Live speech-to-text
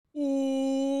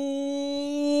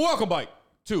Welcome back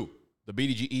to the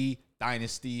BDGE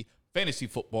Dynasty Fantasy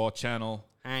Football Channel.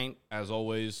 As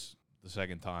always, the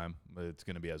second time, but it's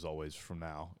going to be as always from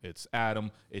now. It's Adam,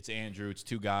 it's Andrew, it's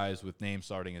two guys with names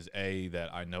starting as A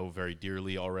that I know very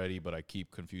dearly already, but I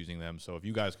keep confusing them. So if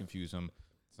you guys confuse them,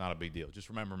 it's not a big deal. Just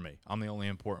remember me. I'm the only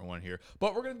important one here.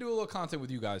 But we're going to do a little content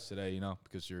with you guys today,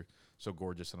 because you're so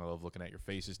gorgeous and I love looking at your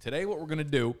faces. Today, what we're going to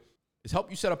do is help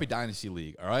you set up a Dynasty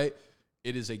League, all right?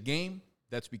 It is a game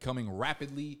that's becoming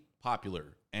rapidly popular.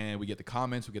 And we get the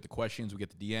comments, we get the questions, we get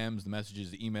the DMs, the messages,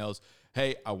 the emails.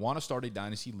 Hey, I want to start a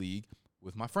Dynasty League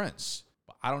with my friends,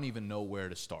 but I don't even know where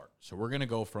to start. So we're going to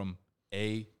go from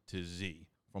A to Z,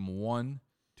 from 1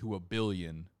 to a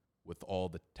billion with all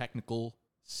the technical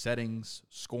settings,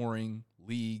 scoring,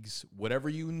 leagues, whatever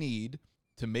you need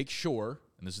to make sure,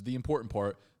 and this is the important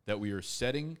part, that we are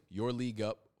setting your league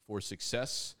up for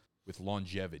success with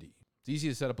longevity. It's easy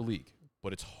to set up a league,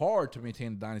 but it's hard to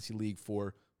maintain a Dynasty League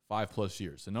for 5+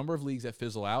 years. The number of leagues that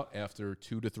fizzle out after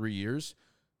 2 to 3 years,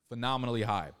 phenomenally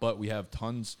high. But we have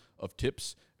tons of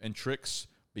tips and tricks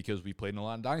because we played in a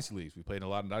lot of Dynasty Leagues. We played in a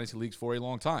lot of Dynasty Leagues for a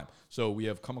long time. So we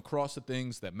have come across the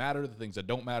things that matter, the things that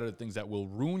don't matter, the things that will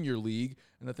ruin your league,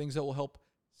 and the things that will help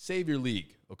save your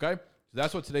league, okay? So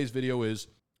that's what today's video is.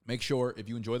 Make sure if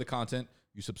you enjoy the content,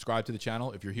 you subscribe to the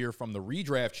channel. If you're here from the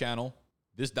Redraft channel,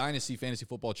 this Dynasty Fantasy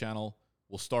Football channel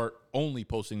will start only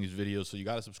posting these videos, so you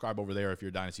got to subscribe over there if you're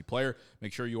a Dynasty player.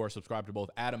 Make sure you are subscribed to both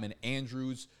Adam and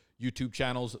Andrew's YouTube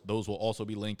channels. Those will also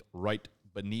be linked right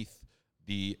beneath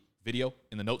the video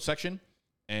in the notes section,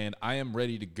 and I am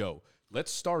ready to go.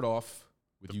 Let's start off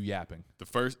with you yapping. The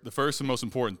first and most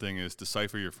important thing is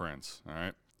decipher your friends, all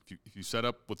right? If you set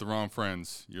up with the wrong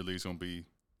friends, your league's going to be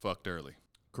fucked early.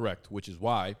 Correct, which is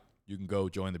why you can go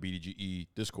join the BDGE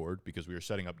Discord, because we are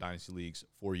setting up Dynasty Leagues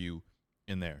for you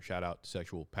in there. Shout out to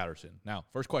Sexual Patterson. Now,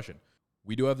 first question.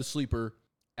 We do have the Sleeper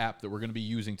app that we're going to be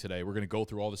using today. We're going to go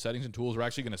through all the settings and tools. We're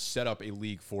actually going to set up a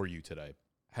league for you today.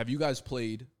 Have you guys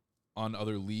played on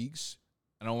other leagues?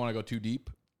 I don't want to go too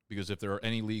deep, because if there are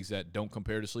any leagues that don't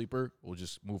compare to Sleeper, we'll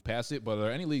just move past it. But are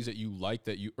there any leagues that you like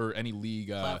or any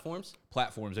league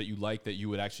platforms that you like that you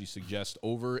would actually suggest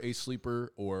over a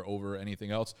Sleeper or over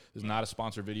anything else? This is not a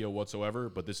sponsored video whatsoever,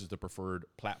 but this is the preferred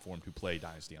platform to play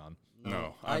Dynasty on.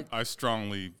 No, I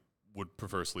strongly would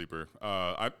prefer Sleeper.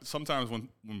 Sometimes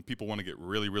when people want to get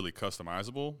really, really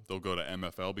customizable, they'll go to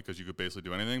MFL because you could basically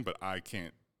do anything, but I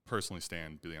can't personally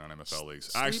stand being on MFL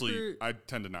leagues. I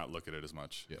tend to not look at it as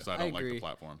much because I don't like the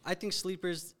platform. I think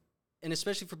Sleepers, and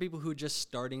especially for people who are just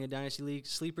starting a Dynasty League,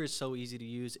 Sleeper is so easy to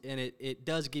use, and it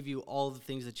does give you all the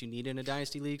things that you need in a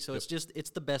Dynasty League, so it's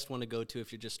the best one to go to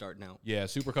if you're just starting out. Yeah,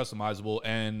 super customizable,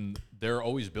 and they're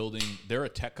always building. They're a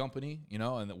tech company,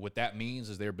 and what that means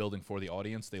is they're building for the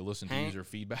audience. They listen to user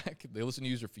feedback. They listen to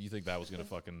user feedback. You think that was going to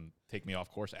fucking take me off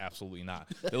course? Absolutely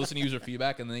not. They listen to user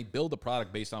feedback, and then they build a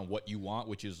product based on what you want,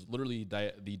 which is literally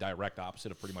the direct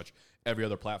opposite of pretty much every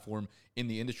other platform in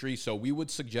the industry. So we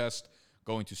would suggest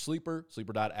going to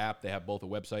sleeper.app. They have both a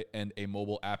website and a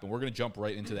mobile app, and we're going to jump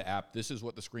right into the app. This is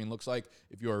what the screen looks like.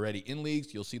 If you're already in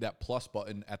leagues, you'll see that plus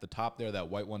button at the top there, that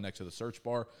white one next to the search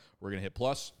bar. We're going to hit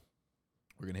plus.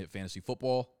 We're going to hit fantasy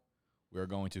football. We are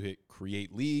going to hit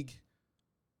create league.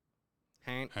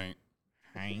 Hank.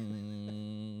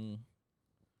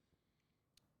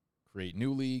 Create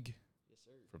new league. Yes,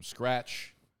 sir. From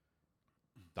scratch.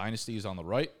 Dynasty is on the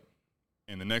right.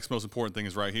 And the next most important thing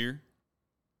is right here.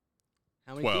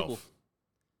 How many 12. people?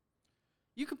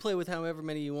 You can play with however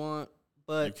many you want,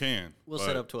 but you can. We'll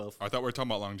set up 12. I thought we were talking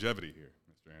about longevity here,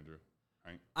 Mr. Andrew.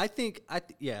 Hank. I think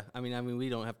we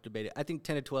don't have to debate it. I think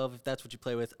 10 to 12, if that's what you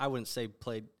play with. I wouldn't say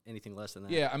play anything less than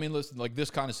that. Yeah, I mean, listen, like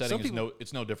this kind of setting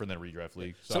it's no different than a redraft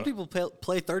league. So some people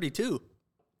play 32.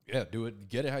 Yeah, do it.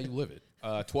 Get it how you live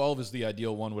it. 12 is the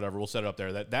ideal one, whatever. We'll set it up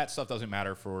there. That stuff doesn't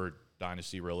matter for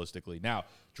Dynasty realistically. Now,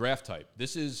 draft type.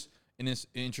 This is an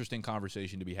interesting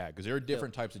conversation to be had because there are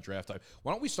different types of draft type.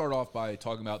 Why don't we start off by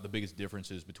talking about the biggest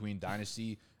differences between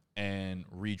Dynasty and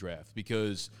redraft?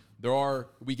 Because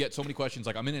we get so many questions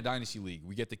like, I'm in a Dynasty league.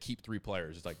 We get to keep 3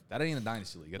 players. It's like, that ain't a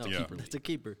Dynasty league. That's a keeper league. It's a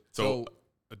keeper. So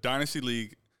a Dynasty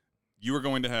league, you are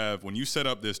going to have, when you set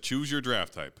up this, choose your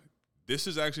draft type. This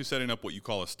is actually setting up what you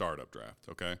call a startup draft,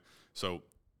 okay? So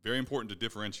very important to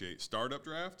differentiate startup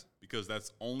draft because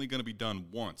that's only going to be done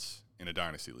once in a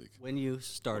Dynasty league. When you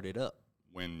start it up.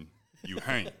 When you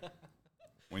hang.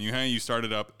 When you hang, you start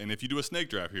it up. And if you do a snake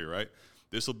draft here, right,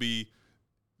 this will be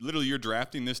literally you're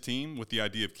drafting this team with the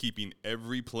idea of keeping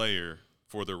every player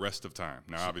for the rest of time.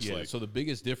 Now, obviously. Yeah, so the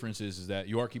biggest difference is that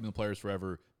you are keeping the players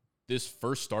forever. This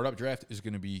first startup draft is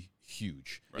going to be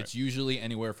huge. Right. It's usually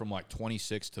anywhere from like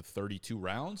 26 to 32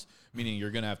 rounds, meaning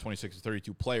you're going to have 26 to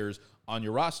 32 players on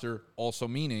your roster, also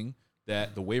meaning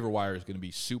that the waiver wire is going to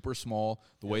be super small.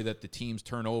 The way that the teams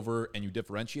turn over and you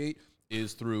differentiate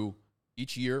is through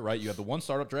each year, right? You have the one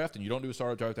startup draft, and you don't do a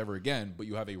startup draft ever again, but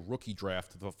you have a rookie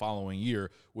draft the following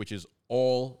year, which is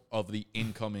all of the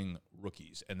incoming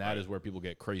rookies, and that is where people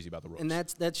get crazy about the rookies. And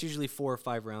that's usually 4 or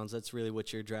 5 rounds. That's really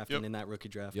what you're drafting in that rookie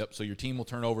draft. Yep. So your team will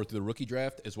turn over through the rookie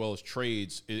draft as well as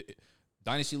trades.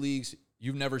 Dynasty leagues,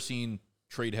 you've never seen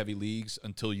trade-heavy leagues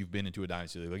until you've been into a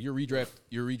dynasty league. Like your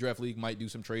redraft league might do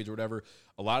some trades or whatever.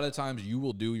 A lot of the times you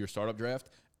will do your startup draft,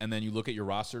 and then you look at your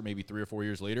roster maybe 3 or 4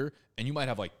 years later, and you might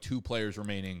have like 2 players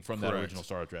remaining from that original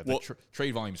startup draft. Well,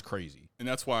 trade volume is crazy. And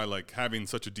that's why like having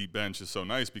such a deep bench is so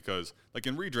nice, because like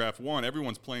in redraft 1,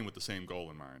 everyone's playing with the same goal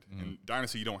in mind. In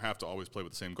Dynasty, you don't have to always play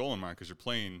with the same goal in mind because you're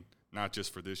playing not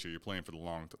just for this year, you're playing for the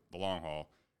long haul.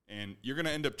 And you're going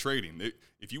to end up trading.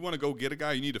 If you want to go get a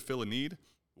guy, you need to fill a need.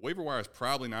 Waiver wire is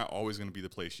probably not always going to be the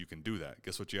place you can do that.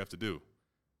 Guess what you have to do?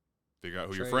 Figure out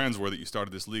who your friends were that you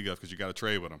started this league of, because you got to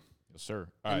trade with them. Yes, sir.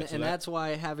 And that's why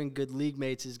having good league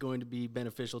mates is going to be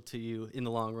beneficial to you in the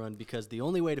long run, because the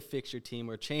only way to fix your team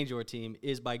or change your team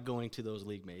is by going to those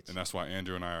league mates. And that's why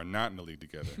Andrew and I are not in the league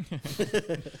together.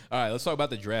 All right, let's talk about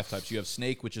the draft types. You have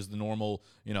Snake, which is the normal,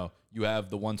 you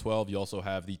have the 112. You also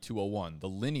have the 201. The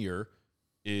linear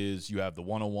is you have the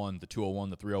 101, the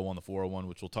 201, the 301, the 401,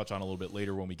 which we'll touch on a little bit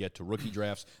later when we get to rookie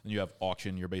drafts. Then you have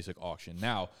auction, your basic auction.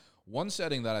 Now, one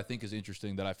setting that I think is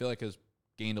interesting that I feel like has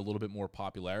gained a little bit more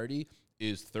popularity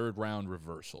is third round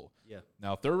reversal. Yeah.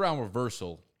 Now, third round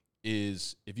reversal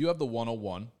is if you have the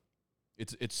 101,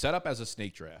 it's set up as a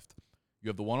snake draft. You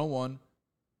have the 101,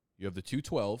 you have the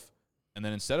 212, and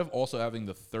then instead of also having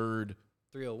the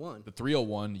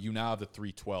 301, you now have the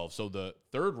 312. So the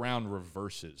third round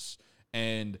reverses.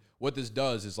 And what this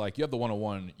does is, like, you have the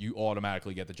 101, you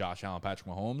automatically get the Josh Allen, Patrick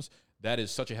Mahomes. That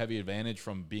is such a heavy advantage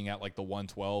from being at, like, the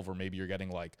 112, or maybe you're getting,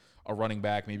 like, a running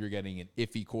back, maybe you're getting an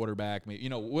iffy quarterback, maybe,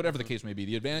 whatever the case may be.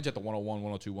 The advantage at the 101,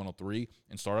 102, 103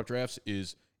 in startup drafts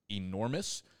is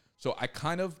enormous. So I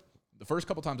the first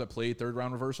couple times I played third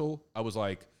round reversal, I was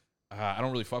like, I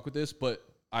don't really fuck with this, but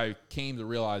I came to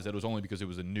realize that it was only because it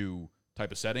was a new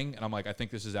type of setting, and I'm like, I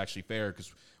think this is actually fair,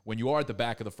 because when you are at the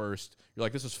back of the first, you're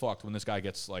like, this is fucked when this guy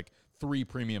gets like 3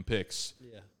 premium picks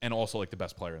and also like the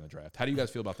best player in the draft. How do you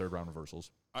guys feel about third round reversals?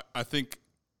 I think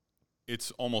it's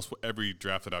almost every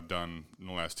draft that I've done in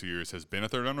the last 2 years has been a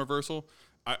third round reversal.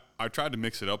 I tried to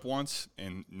mix it up once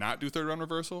and not do third round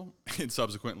reversal, and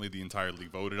subsequently the entire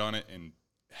league voted on it, and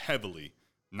heavily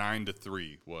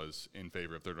 9-3 was in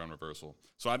favor of third round reversal.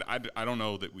 So I don't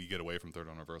know that we get away from third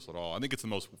round reversal at all. I think it's the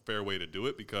most fair way to do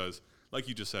it, because, like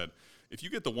you just said, if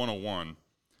you get the 101,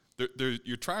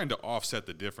 you're trying to offset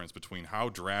the difference between how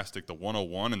drastic the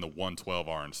 101 and the 112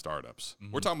 are in startups.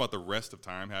 We're talking about the rest of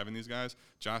time having these guys,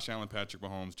 Josh Allen, Patrick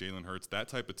Mahomes, Jalen Hurts, that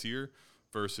type of tier,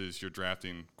 versus you're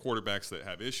drafting quarterbacks that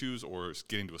have issues or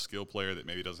getting to a skill player that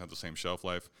maybe doesn't have the same shelf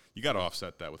life. You got to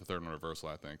offset that with a third round reversal,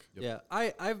 I think. Yeah,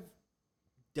 I've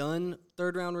done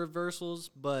third round reversals,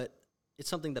 but it's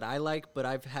something that I like, but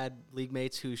I've had league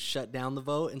mates who shut down the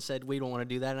vote and said, we don't want to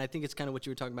do that. And I think it's kind of what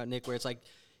you were talking about, Nick, where it's like,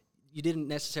 you didn't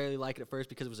necessarily like it at first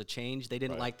because it was a change. They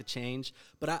didn't like the change.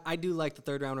 But I do like the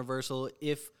third round reversal.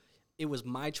 If it was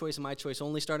my choice and my choice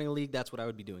only starting a league, that's what I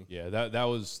would be doing. Yeah, that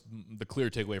was the clear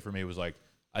takeaway for me, was like,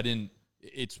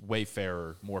 it's way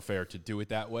fairer, more fair to do it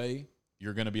that way.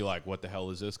 You're going to be like, what the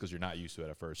hell is this? Because you're not used to it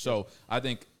at first. So I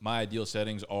think my ideal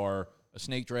settings are a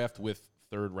snake draft with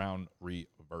third round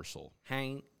reversal.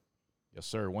 Hang. Yes,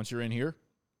 sir. Once you're in here,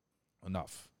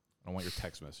 enough. I don't want your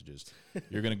text messages.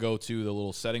 You're going to go to the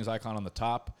little settings icon on the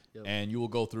top, and you will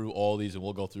go through all these, and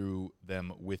we'll go through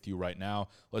them with you right now.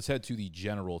 Let's head to the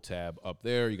general tab up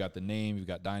there. You got the name. You've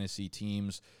got dynasty,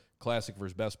 teams, classic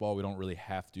versus best ball. We don't really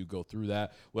have to go through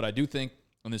that. What I do think,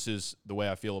 and this is the way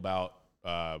I feel about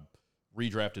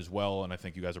redraft as well, and I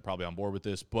think you guys are probably on board with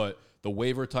this, but the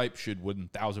waiver type should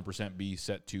 1,000% be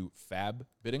set to fab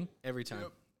bidding. Every time.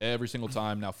 Every single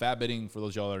time. Now, fab bidding, for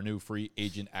those of y'all that are new, free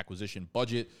agent acquisition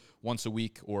budget. Once a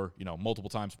week, or multiple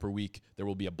times per week, there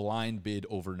will be a blind bid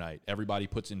overnight. Everybody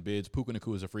puts in bids. Puka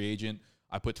Nacua is a free agent.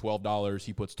 I put $12.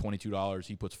 He puts $22.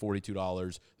 He puts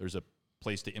 $42. There's a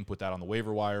place to input that on the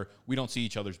waiver wire. We don't see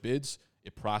each other's bids.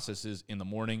 It processes in the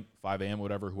morning, 5 a.m.,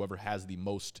 whatever. Whoever has the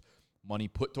most money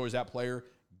put towards that player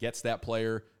gets that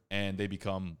player, and they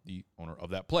become the owner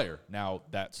of that player. Now,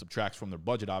 that subtracts from their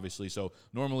budget, obviously. So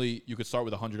normally you could start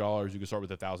with $100. You could start with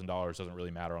 $1,000. Doesn't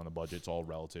really matter on the budget. It's all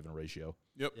relative in ratio.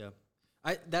 Yep.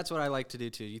 Yeah. That's what I like to do,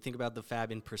 too. You think about the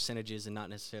fab in percentages and not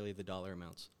necessarily the dollar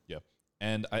amounts. Yeah.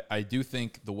 And I do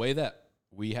think the way that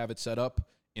we have it set up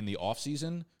in the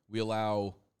offseason, we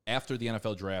allow, after the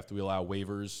NFL draft, we allow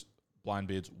waivers, blind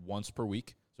bids once per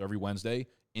week. So every Wednesday.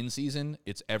 In season,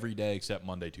 it's every day except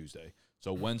Monday, Tuesday.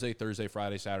 So Wednesday, Thursday,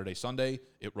 Friday, Saturday, Sunday,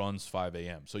 it runs 5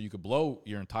 a.m. So you could blow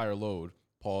your entire load,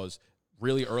 pause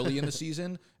really early in the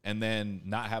season, and then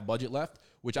not have budget left,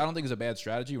 which I don't think is a bad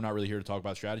strategy. We're not really here to talk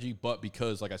about strategy, but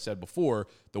because, like I said before,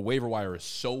 the waiver wire is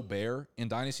so bare in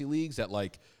Dynasty leagues that,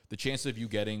 like, the chance of you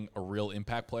getting a real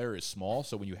impact player is small.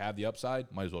 So when you have the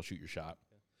upside, might as well shoot your shot.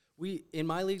 In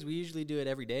my leagues, we usually do it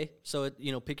every day. So,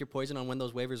 pick your poison on when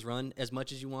those waivers run, as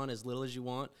much as you want, as little as you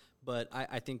want. But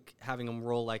I think having them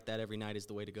roll like that every night is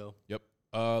the way to go. Yep.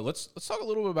 Let's talk a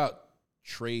little bit about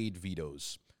trade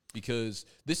vetoes, because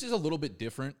this is a little bit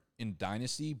different in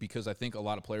Dynasty, because I think a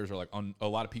lot of players are like, a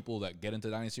lot of people that get into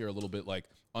Dynasty are a little bit like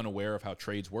unaware of how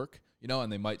trades work,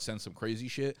 and they might send some crazy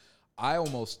shit. I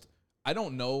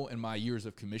don't know in my years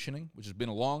of commissioning, which has been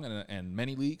a long and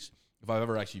many leagues, if I've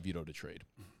ever actually vetoed a trade.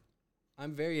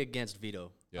 I'm very against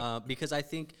veto because I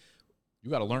think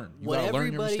you got to learn. You got to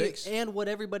learn your mistakes. And what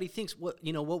everybody thinks, what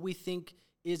we think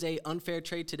is a unfair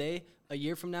trade today, a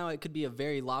year from now, it could be a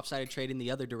very lopsided trade in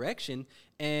the other direction.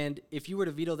 And if you were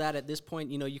to veto that at this point,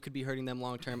 you could be hurting them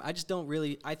long term. I just don't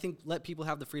really. I think let people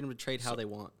have the freedom to trade how they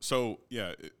want. So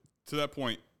yeah, to that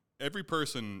point, every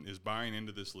person is buying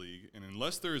into this league, and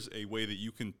unless there's a way that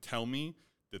you can tell me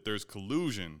that there's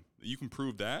collusion, that you can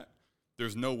prove that,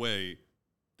 there's no way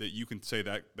that you can say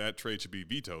that trade should be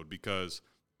vetoed, because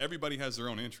everybody has their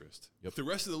own interest. Yep. The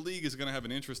rest of the league is going to have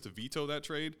an interest to veto that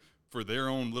trade for their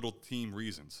own little team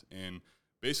reasons. And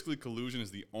basically, collusion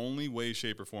is the only way,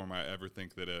 shape, or form I ever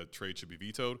think that a trade should be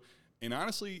vetoed. And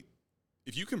honestly,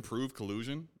 if you can prove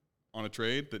collusion on a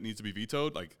trade that needs to be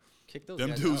vetoed, like, kick those them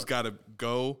guys dudes out. got to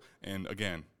go and,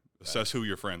 again, assess who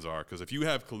your friends are. Because if you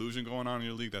have collusion going on in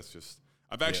your league, that's just –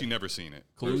 I've actually never seen it.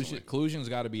 Collusion's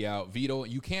got to be out. Veto,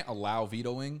 you can't allow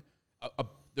vetoing.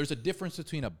 There's a difference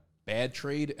between a bad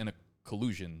trade and a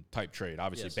collusion type trade.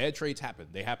 Obviously, bad trades happen.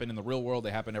 They happen in the real world.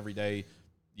 They happen every day.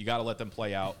 You got to let them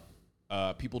play out.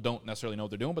 People don't necessarily know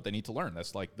what they're doing, but they need to learn.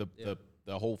 That's like the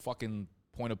whole fucking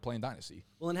point of playing Dynasty.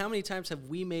 Well, and how many times have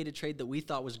we made a trade that we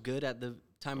thought was good at the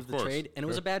time of the trade, and it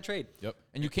was a bad trade? Yep.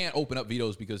 And you can't open up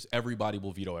vetoes because everybody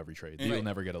will veto every trade. You'll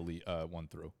never get one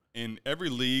through. And every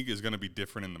league is going to be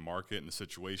different in the market and the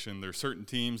situation. There are certain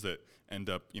teams that end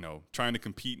up, trying to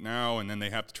compete now, and then they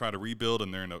have to try to rebuild,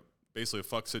 and they're in basically a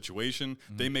fuck situation.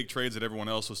 Mm-hmm. They make trades that everyone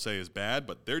else will say is bad,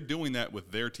 but they're doing that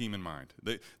with their team in mind.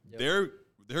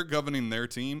 They're governing their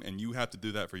team, and you have to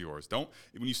do that for yours. When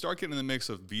you start getting in the mix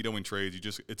of vetoing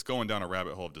trades, it's going down a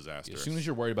rabbit hole of disaster. As soon as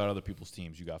you're worried about other people's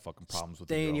teams, you got fucking problems with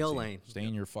Stay in your lane. Stay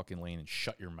in your fucking lane and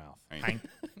shut your mouth.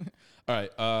 All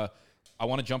right. I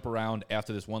want to jump around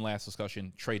after this one last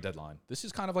discussion, trade deadline. This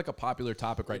is kind of like a popular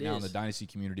topic right now in the Dynasty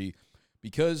community,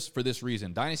 because for this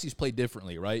reason, Dynasties play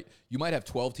differently, right? You might have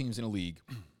 12 teams in a league.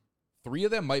 3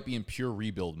 of them might be in pure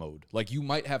rebuild mode. Like, you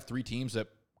might have 3 teams that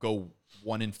go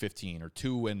 1-15 or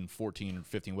 2-14 or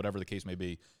 15, whatever the case may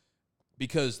be,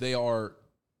 because they are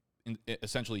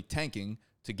essentially tanking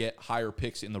to get higher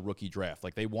picks in the rookie draft.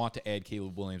 Like, they want to add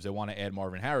Caleb Williams. They want to add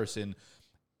Marvin Harrison.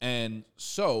 And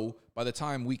so by the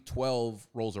time week 12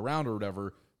 rolls around or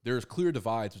whatever, there's clear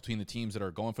divides between the teams that are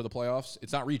going for the playoffs.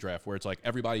 It's not redraft where it's like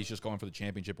everybody's just going for the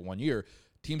championship in one year.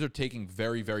 Teams are taking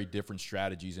very, very different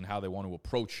strategies in how they want to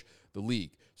approach the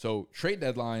league. So trade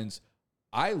deadlines,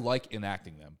 I like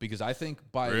enacting them because I think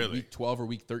by week 12 or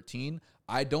week 13,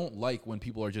 I don't like when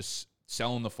people are just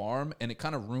selling the farm, and it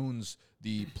kind of ruins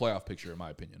the playoff picture, in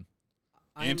my opinion.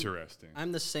 Interesting.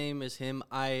 I'm the same as him.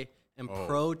 I am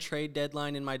pro trade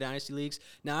deadline in my dynasty leagues.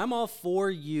 Now, I'm all for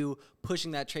you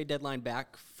pushing that trade deadline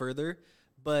back further,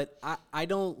 but I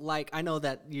don't like. I know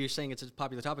that you're saying it's a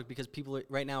popular topic because people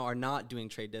right now are not doing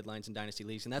trade deadlines in dynasty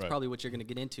leagues, and that's probably what you're going to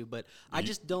get into. But I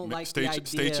just don't like the idea.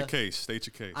 State your case. State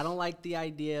your case. I don't like the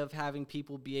idea of having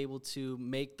people be able to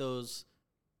make those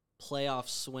playoff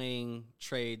swing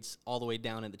trades all the way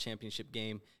down in the championship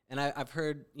game. And I've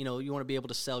heard, you want to be able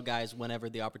to sell guys whenever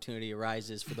the opportunity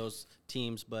arises for those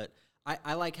teams. But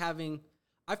I like having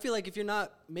 – I feel like if you're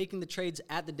not making the trades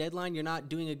at the deadline, you're not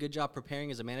doing a good job preparing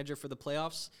as a manager for the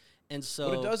playoffs. And so –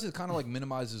 what it does is kind of like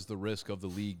minimizes the risk of the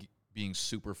league being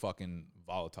super fucking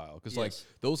volatile. Because like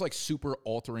those like super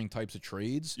altering types of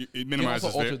trades – it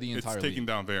minimizes the entire It's taking league.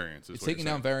 Down variance. It's taking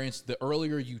down variance. The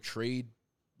earlier you trade,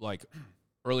 like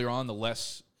earlier on, the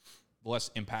less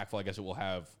impactful I guess it will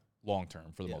have long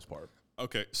term for the most part.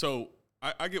 Okay, so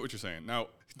I get what you're saying. Now,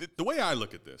 the way I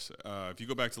look at this, if you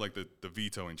go back to like the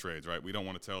vetoing trades, right? We don't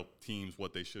want to tell teams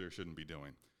what they should or shouldn't be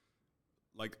doing.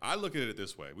 like I look at it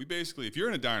this way. We basically, if you're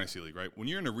in a dynasty league, right? When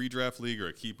you're in a redraft league or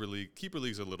a keeper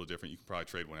leagues are a little different. You can probably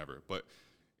trade whenever. But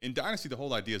in dynasty, the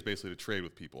whole idea is basically to trade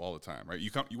with people all the time, right?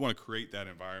 You want to create that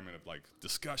environment of like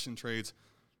discussion trades.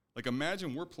 Like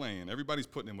imagine we're playing, everybody's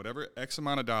putting in whatever X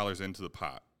amount of dollars into the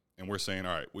pot, and we're saying,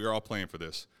 all right, we're all playing for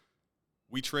this.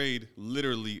 We trade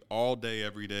literally all day,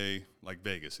 every day, like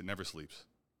Vegas. It never sleeps.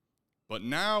 But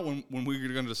now when we're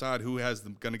going to decide who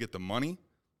going to get the money,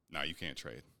 now you can't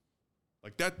trade.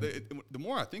 Like that, the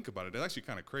more I think about it, it's actually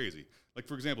kind of crazy. Like,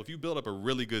 for example, if you build up a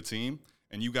really good team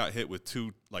and you got hit with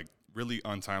 2, like, really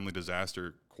untimely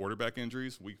disaster quarterback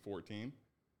injuries, week 14,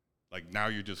 like, now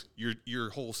your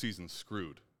whole season's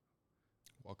screwed.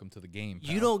 Welcome to the game,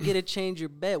 pal. You don't get to change your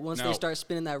bet once they start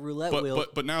spinning that roulette wheel.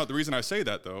 But now the reason I say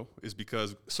that, though, is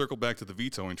because circle back to the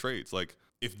vetoing trades. Like,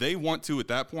 if they want to, at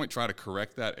that point, try to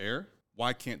correct that error,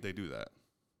 why can't they do that?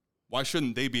 Why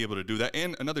shouldn't they be able to do that?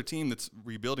 And another team that's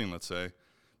rebuilding, let's say,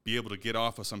 be able to get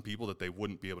off of some people that they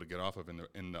wouldn't be able to get off of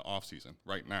in the offseason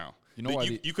right now. You know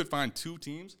why you could find 2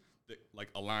 teams that like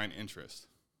align interest.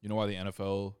 You know why the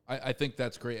NFL? I think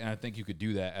that's great, and I think you could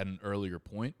do that at an earlier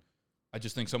point. I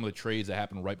just think some of the trades that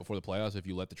happen right before the playoffs, if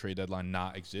you let the trade deadline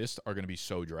not exist, are going to be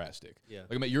so drastic. Yeah.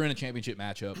 Like, I mean, you're in a championship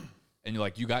matchup, and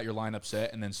you got your lineup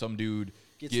set, and then some dude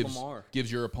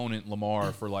gives your opponent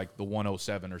Lamar for like the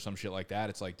 107 or some shit like that.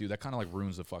 It's like, dude, that kind of like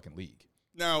ruins the fucking league.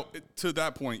 Now, to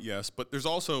that point, yes, but there's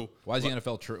also why does the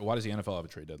NFL have a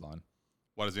trade deadline?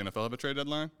 Why does the NFL have a trade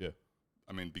deadline? Yeah,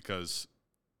 I mean, because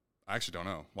I actually don't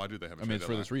know. Why do they have a trade deadline? I mean, it's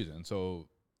for this reason, so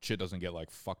shit doesn't get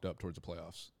like fucked up towards the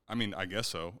playoffs. I mean, I guess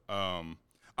so.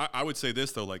 I would say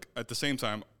this though, like at the same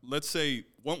time, let's say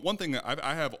one thing that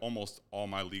I have almost all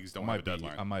my leagues don't have a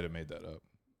deadline. I might have made that up.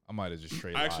 I might have just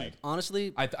straight actually.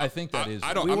 Honestly, I think that is.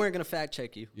 We weren't going to fact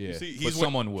check you. Yeah, see,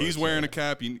 someone would. He's wearing a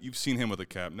cap. You've seen him with a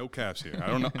cap. No caps here. I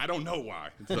don't know. I don't know why.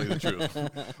 To tell you the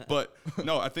truth, but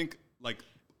no, I think like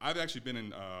I've actually been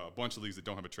in a bunch of leagues that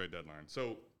don't have a trade deadline.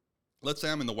 So let's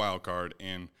say I'm in the wild card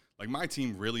and like my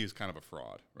team really is kind of a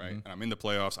fraud, right? And I'm in the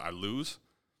playoffs. I lose.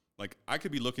 Like I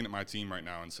could be looking at my team right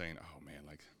now and saying, "Oh man,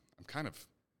 like I'm kind of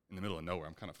in the middle of nowhere.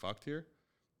 I'm kind of fucked here."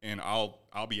 And I'll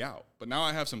be out. But now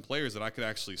I have some players that I could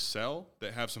actually sell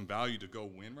that have some value to go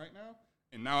win right now.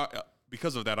 And now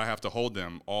because of that, I have to hold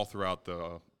them all throughout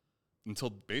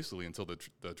until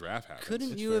the draft happens.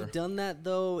 Couldn't you have done that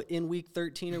though in week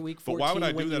 13 or week 14 but why would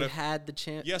I when do that you had the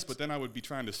chance? Yes, but then I would be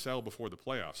trying to sell before the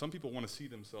playoffs. Some people want to see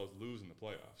themselves lose in the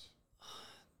playoffs.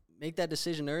 Make that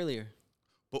decision earlier.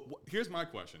 But here's my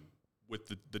question with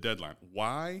the deadline.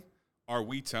 Why are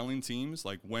we telling teams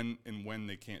like when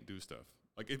they can't do stuff?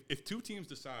 Like, if 2 teams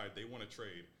decide they want to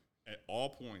trade at all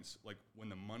points, like, when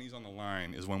the money's on the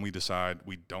line is when we decide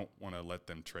we don't want to let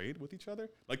them trade with each other.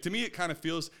 Like, to me, it kind of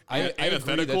feels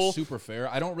antithetical. Agree, that's super fair.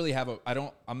 I don't really have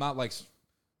I'm not like,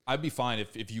 I'd be fine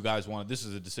if you guys wanted, this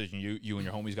is a decision you and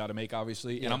your homies got to make,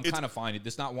 obviously. Yeah. And I'm kind of fine.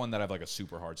 It's not one that I have, like, a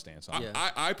super hard stance on.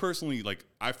 I personally, like,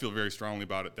 I feel very strongly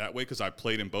about it that way because I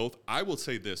played in both. I will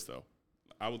say this, though.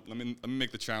 Let me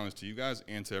make the challenge to you guys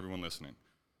and to everyone listening.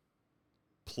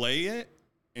 Play it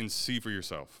and see for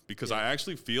yourself, because I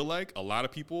actually feel like a lot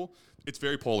of people, it's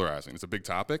very polarizing. It's a big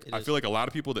topic. I feel like a lot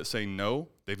of people that say no,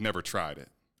 they've never tried it.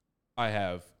 I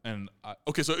have, and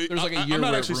okay, so there's like a year. I'm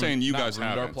not actually saying you guys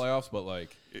haven't our playoffs, but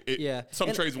like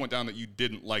some trades went down that you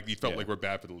didn't like. You felt like were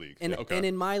bad for the league. And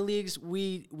in my leagues,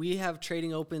 we have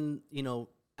trading open. You know,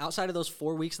 outside of those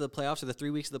 4 weeks of the playoffs or the 3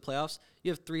 weeks of the playoffs,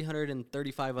 you have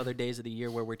 335 other days of the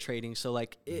year where we're trading. So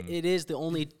like it is the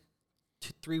only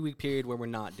 3 week period where we're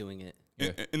not doing it.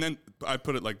 Yeah. And then I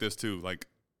put it like this too: like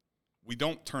we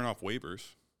don't turn off waivers.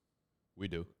 We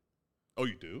do. Oh,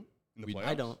 you do? In the playoffs?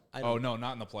 I don't. Oh no,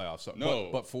 not in the playoffs. So, no,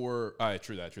 but for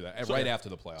true that. So, right after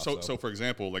the playoffs. So for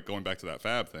example, like going back to that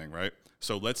Fab thing, right?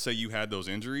 So let's say you had those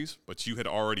injuries, but you had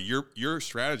already your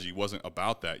strategy wasn't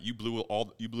about that. You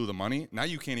blew the money. Now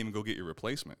you can't even go get your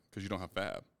replacement because you don't have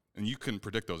Fab. And you couldn't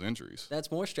predict those injuries.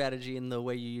 That's more strategy in the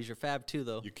way you use your Fab too,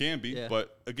 though. You can be,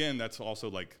 but again, that's also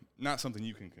like not something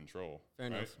you can control. Fair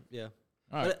right? enough. Yeah.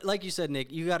 All right. But like you said,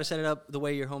 Nick, you got to set it up the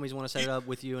way your homies want to set it up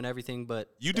with you and everything. But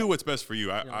you do what's best for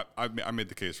you. I made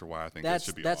the case for why I think that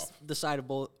should be that's off. the side of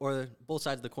both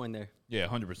sides of the coin there. Yeah,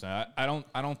 100%. I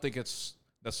don't think it's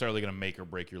necessarily going to make or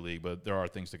break your league, but there are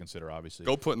things to consider. Obviously,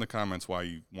 go put in the comments why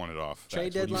you want it off.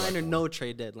 Trade deadline or no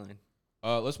trade deadline.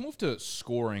 Let's move to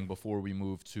scoring before we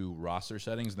move to roster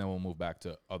settings, and then we'll move back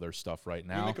to other stuff right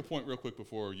now. Let me make a point real quick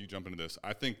before you jump into this.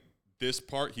 I think this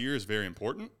part here is very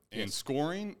important. And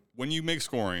scoring, when you make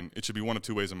scoring, it should be one of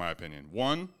 2 ways, in my opinion.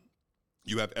 One,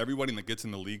 you have everybody that gets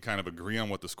in the league kind of agree on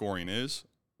what the scoring is,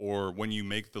 or when you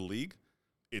make the league,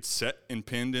 it's set and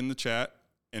pinned in the chat,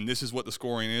 and this is what the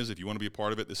scoring is. If you want to be a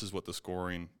part of it, this is what the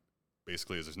scoring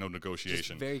basically is. There's no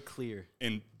negotiation. Just very clear.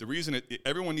 And the reason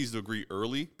everyone needs to agree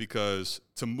early, because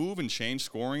to move and change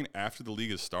scoring after the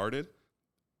league has started,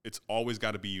 it's always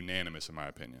got to be unanimous, in my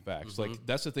opinion. Facts. Like,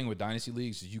 that's the thing with Dynasty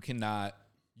leagues is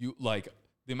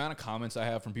the amount of comments I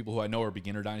have from people who I know are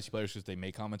beginner Dynasty players because they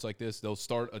make comments like this. They'll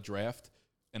start a draft,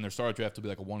 and their start draft will be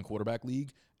like a 1-quarterback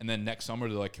league. And then next summer,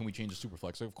 they're like, can we change the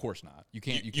Superflex? Like, of course not. You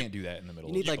can't do that in the middle.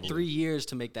 You need like 3 years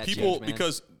to make that people, change, man.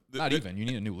 Because not even. You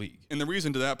need a new league. And the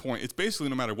reason to that point, it's basically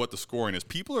no matter what the scoring is,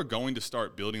 people are going to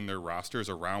start building their rosters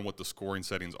around what the scoring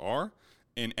settings are.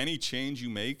 And any change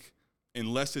you make,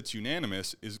 unless it's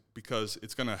unanimous, is because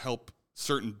it's going to help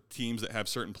certain teams that have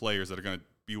certain players that are going to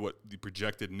be what the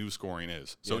projected new scoring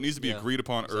is. So it needs to be agreed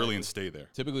upon early and stay there.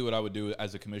 Typically what I would do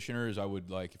as a commissioner is I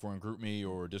would, like, if we're in GroupMe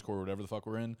or Discord or whatever the fuck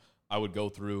we're in, I would go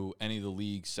through any of the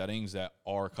league settings that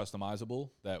are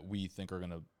customizable that we think are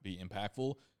going to be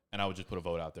impactful, and I would just put a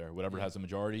vote out there. Whatever has the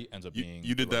majority ends up being.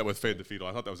 You did that with Fade the Fetal.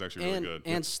 I thought that was actually really good.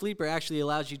 And Sleeper actually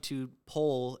allows you to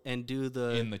poll and do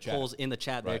the polls in the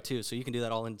chat there too. So you can do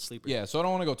that all in Sleeper. Yeah, so I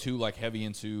don't want to go too heavy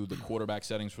into the quarterback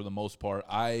settings for the most part.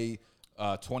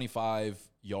 25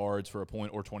 yards for a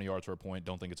point or 20 yards for a point,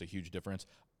 don't think it's a huge difference.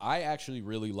 I actually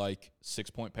really like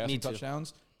 6-point passing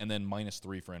touchdowns and then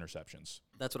 -3 for interceptions.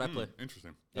 That's what I play.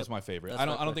 Interesting. That's my favorite. I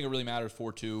don't think it really matters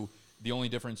 4-2. The only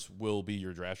difference will be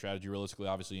your draft strategy. Realistically,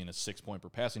 obviously, in a 6-point per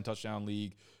passing touchdown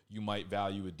league, you might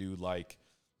value a dude like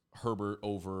Herbert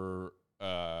over.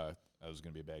 That was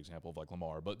going to be a bad example of like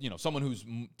Lamar, but someone who's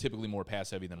typically more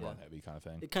pass heavy than run heavy kind of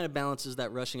thing. It kind of balances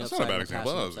that rushing That's upside. Not a bad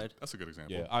example. Upside. That's a good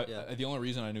example. Yeah, the only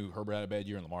reason I knew Herbert had a bad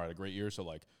year and Lamar had a great year, so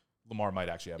like Lamar might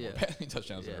actually have more passing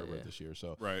touchdowns than Herbert this year.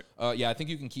 So right. I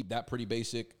think you can keep that pretty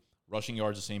basic. Rushing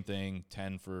yards, the same thing.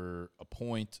 10 for a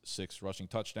point, 6 rushing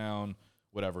touchdown,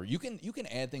 whatever. You can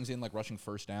add things in like rushing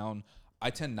first down. I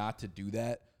tend not to do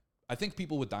that. I think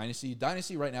people with Dynasty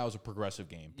right now is a progressive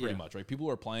game, pretty much, right? People who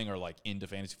are playing are like into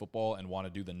fantasy football and want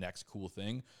to do the next cool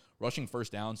thing. Rushing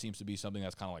first down seems to be something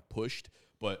that's kind of like pushed,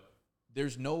 but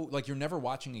there's no, like, you're never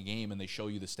watching a game and they show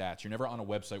you the stats. You're never on a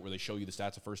website where they show you the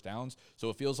stats of first downs, so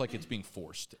it feels like it's being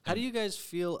forced. How do you guys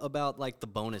feel about like the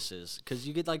bonuses? Because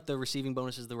you get like the receiving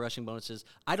bonuses, the rushing bonuses.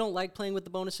 I don't like playing with the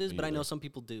bonuses, but I know some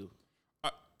people do.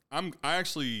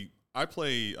 I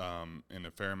play in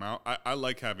a fair amount. I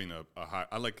like having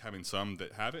I like having some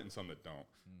that have it and some that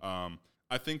don't.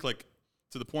 I think like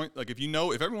to the point, like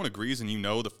if everyone agrees and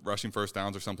the rushing first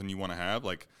downs are something you want to have,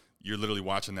 like you're literally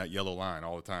watching that yellow line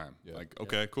all the time. Yeah. Like,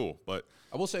 okay, cool. But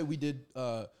I will say we did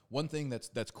one thing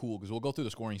that's cool, because we'll go through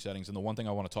the scoring settings, and the one thing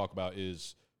I want to talk about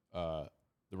is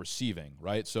the receiving,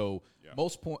 right? So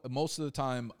most of the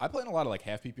time, I play in a lot of like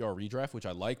half PPR redraft, which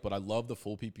I like, but I love the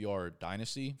full PPR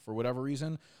Dynasty for whatever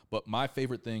reason. But my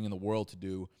favorite thing in the world to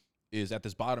do is at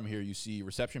this bottom here, you see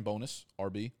reception bonus,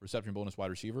 RB, reception bonus wide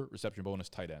receiver, reception bonus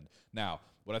tight end. Now,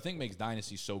 what I think makes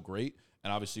Dynasty so great,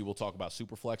 and obviously we'll talk about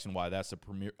Superflex and why that's the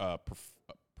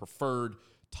preferred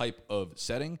type of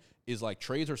setting, is like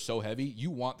trades are so heavy.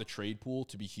 You want the trade pool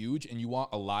to be huge, and you want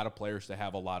a lot of players to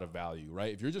have a lot of value,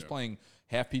 right? If you're just playing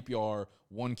half PPR,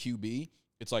 1 QB,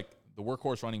 it's like the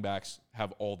workhorse running backs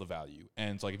have all the value.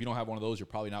 And it's like if you don't have one of those, you're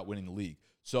probably not winning the league.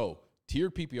 So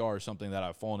tiered PPR is something that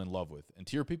I've fallen in love with. And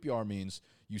tiered PPR means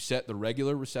you set the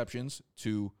regular receptions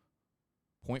to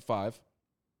 0.5.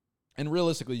 And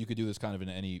realistically, you could do this kind of in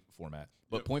any format.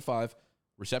 But 0.5,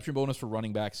 reception bonus for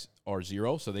running backs are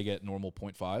 0, so they get normal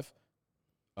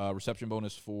 0.5. Reception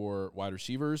bonus for wide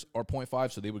receivers are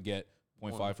 0.5, so they would get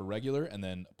 0.5 for regular, and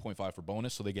then 0.5 for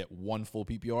bonus, so they get 1 full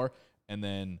PPR. And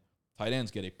then tight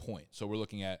ends get a point. So we're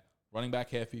looking at running back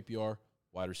half PPR,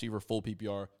 wide receiver full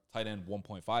PPR, tight end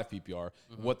 1.5 PPR.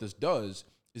 Mm-hmm. What this does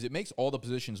is it makes all the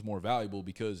positions more valuable,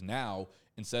 because now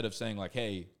instead of saying like,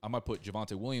 hey, I might put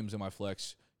Javonte Williams in my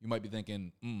flex, you might be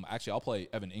thinking, actually, I'll play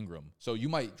Evan Ingram. So you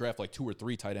might draft like 2 or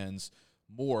 3 tight ends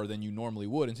more than you normally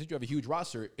would. And since you have a huge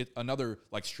roster, it's another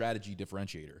like strategy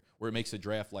differentiator where it makes the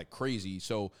draft like crazy.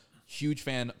 So huge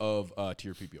fan of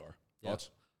tier PPR. Thoughts?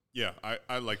 Yeah,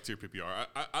 I like tier PPR.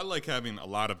 I like having a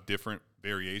lot of different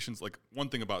variations. Like one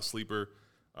thing about Sleeper,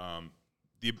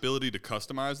 the ability to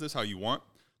customize this how you want.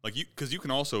 Like because you can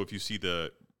also, if you see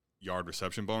the yard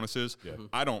reception bonuses,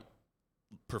 I don't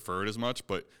prefer it as much,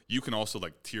 but you can also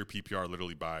like tier PPR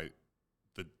literally by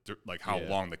how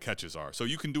long the catches are. So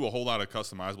you can do a whole lot of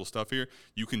customizable stuff here.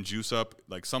 You can juice up,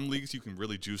 like some leagues, you can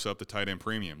really juice up the tight end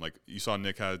premium. Like you saw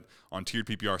Nick had on tiered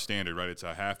PPR standard, right? It's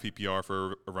a half PPR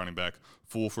for a running back,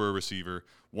 full for a receiver,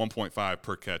 1.5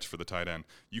 per catch for the tight end.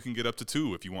 You can get up to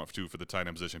 2 if you want to for the tight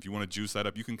end position. If you want to juice that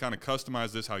up, you can kind of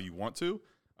customize this how you want to.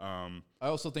 I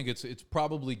also think it's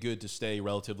probably good to stay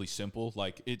relatively simple.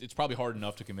 Like it's probably hard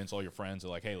enough to convince all your friends that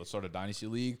like, hey, let's start a dynasty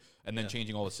league, and then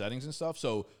changing all the settings and stuff.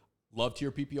 So love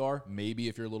tier PPR. Maybe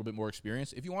if you're a little bit more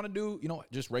experienced, if you want to do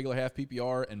just regular half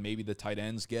PPR and maybe the tight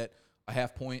ends get a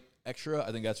half point extra,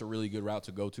 I think that's a really good route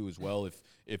to go to as well.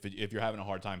 If you're having a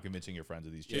hard time convincing your friends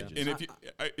of these changes. And if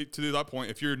you, to that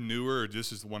point, if you're newer or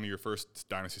this is one of your first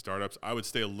dynasty startups, I would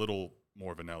stay a little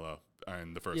more vanilla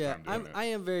in the first time doing it. I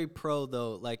am very pro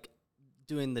though, like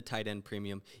doing the tight end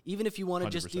premium. Even if you want to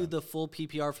just do the full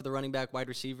PPR for the running back, wide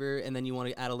receiver, and then you want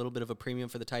to add a little bit of a premium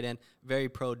for the tight end, very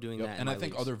pro doing that. And I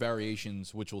think other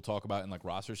variations, which we'll talk about in like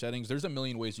roster settings, there's a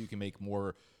million ways you can make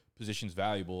more positions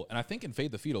valuable. And I think in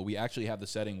Fade the Fetal, we actually have the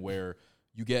setting where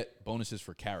you get bonuses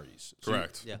for carries. So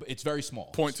correct. It's very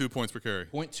small. 0.2 points per carry.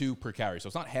 0.2 per carry. So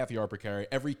it's not half a yard per carry.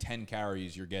 Every 10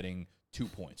 carries, you're getting 2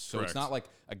 points. So It's not like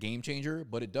a game changer,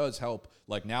 but it does help.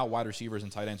 Like now wide receivers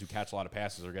and tight ends who catch a lot of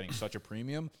passes are getting such a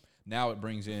premium. Now it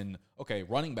brings in,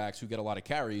 running backs who get a lot of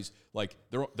carries. Like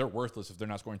they're worthless if they're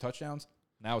not scoring touchdowns.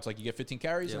 Now it's like you get 15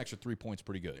 carries, an extra 3 points,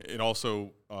 pretty good. It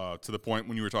also, to the point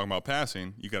when you were talking about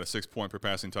passing, you got a 6 point per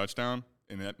passing touchdown,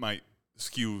 and that might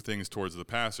skew things towards the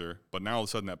passer. But now all of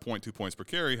a sudden that 0.2 points per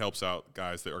carry helps out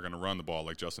guys that are going to run the ball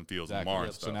like Justin Fields and Lamar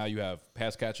and stuff. So now you have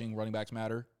pass catching running backs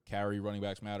matter, carry running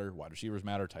backs matter, wide receivers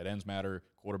matter, tight ends matter,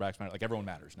 quarterbacks matter. Like everyone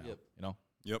matters now.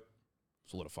 Yep.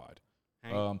 Solidified.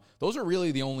 Those are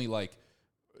really the only like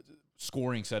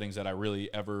scoring settings that I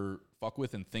really ever fuck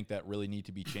with and think that really need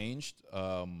to be changed.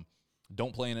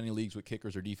 Don't play in any leagues with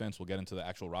kickers or defense. We'll get into the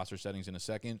actual roster settings in a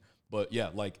second. But yeah,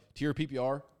 like tier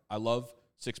PPR, I love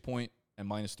 6 point and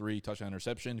 -3 touchdown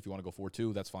interception. If you want to go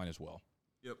 4-2, that's fine as well.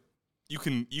 Yep. You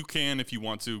can if you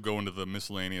want to go into the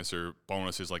miscellaneous or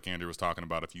bonuses like Andrew was talking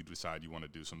about if you decide you want to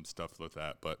do some stuff with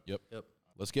that. But yep.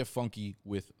 Let's get funky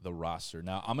with the roster.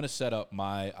 Now, I'm going to set up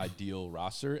my ideal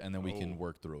roster, and then we can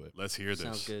work through it. Let's hear this.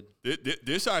 Sounds good.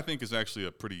 This, I think, is actually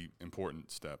a pretty important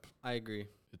step. I agree.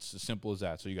 It's as simple as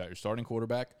that. So you got your starting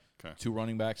quarterback, 2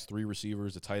 running backs, 3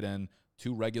 receivers, a tight end,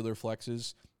 2 regular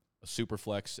flexes, a super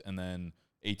flex, and then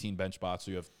 18 bench spots.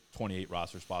 So you have 28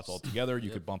 roster spots altogether. You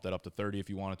could bump that up to 30 if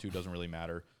you wanted to. Doesn't really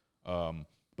matter.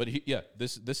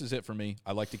 This is it for me.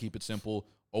 I like to keep it simple.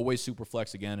 Always super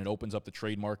flex again. It opens up the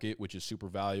trade market, which is super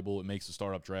valuable. It makes the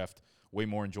startup draft way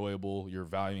more enjoyable. You're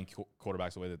valuing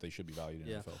quarterbacks the way that they should be valued in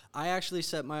the NFL. I actually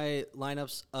set my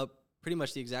lineups up pretty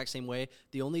much the exact same way.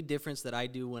 The only difference that I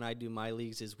do when I do my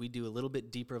leagues is we do a little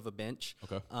bit deeper of a bench.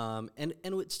 Okay. And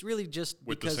it's really just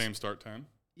with the same start 10?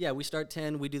 Yeah, we start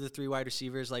 10. We do the 3 wide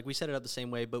receivers. Like we set it up the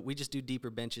same way, but we just do deeper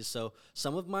benches. So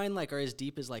some of mine like are as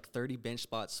deep as like 30 bench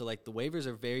spots. So like the waivers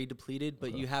are very depleted,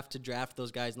 but you have to draft those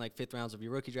guys in like 5th rounds of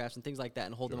your rookie drafts and things like that,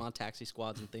 and hold them on taxi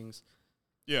squads and things.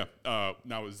 Yeah.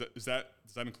 Now does that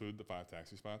include the 5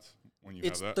 taxi spots when you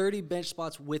have that? It's 30 bench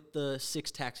spots with the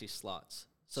 6 taxi slots.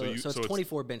 So it's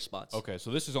 24 bench spots. Okay, so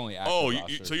this is only actual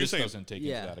roster. So you're this saying doesn't take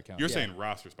into that account. You're saying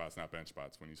roster spots, not bench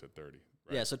spots, when you said 30.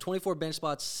 Right? Yeah, so 24 bench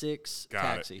spots, 6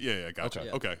 taxi. Yeah, gotcha.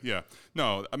 Okay, yeah.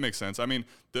 No, that makes sense. I mean,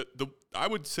 I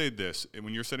would say this,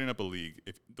 when you're setting up a league,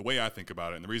 the way I think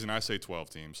about it, and the reason I say 12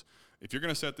 teams, if you're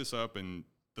going to set this up, and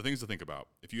the things to think about,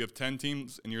 if you have 10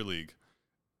 teams in your league,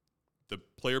 the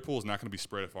player pool is not going to be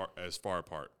spread as far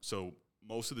apart. So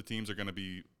most of the teams are going to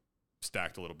be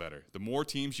stacked a little better. The more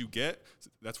teams you get,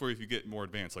 that's where if you get more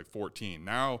advanced, like 14.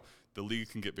 Now the league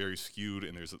can get very skewed,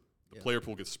 and the player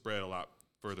pool gets spread a lot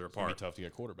further apart. It's tough to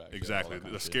get quarterbacks. Exactly.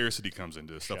 The scarcity comes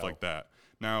into stuff like that.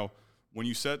 Now, when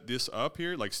you set this up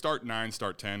here, like start 9,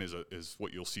 start 10 is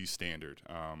what you'll see standard.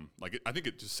 I think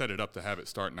it just set it up to have it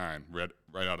start 9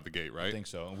 right out of the gate, right? I think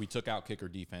so. And we took out kicker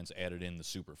defense, added in the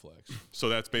super flex. So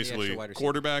that's basically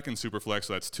quarterback and super flex.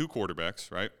 So that's 2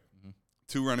 quarterbacks, right? Mm-hmm.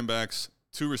 2 running backs,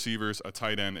 2 receivers, a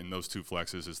tight end, and those 2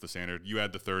 flexes is the standard. You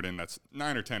add the 3rd in, that's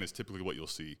 9 or 10 is typically what you'll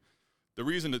see. The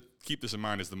reason to keep this in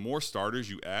mind is the more starters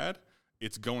you add,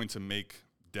 it's going to make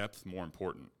depth more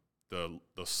important. The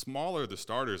smaller the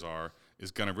starters are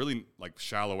is going to really like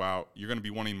shallow out. You're going to be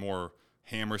wanting more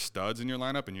hammer studs in your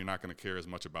lineup, and you're not going to care as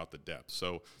much about the depth.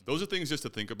 So those are things just to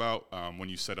think about when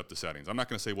you set up the settings. I'm not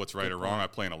going to say what's right or wrong. I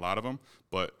play in a lot of them,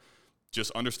 but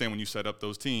just understand when you set up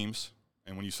those teams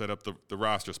and when you set up the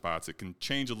roster spots, it can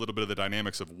change a little bit of the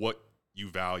dynamics of what you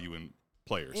value in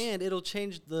players. And it'll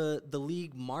change the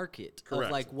league market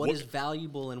of like what is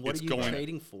valuable and what are you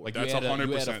trading for. Like that's 100%.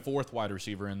 You add a 4th wide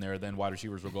receiver in there, then wide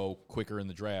receivers will go quicker in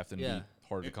the draft and be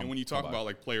harder to come. And when you talk about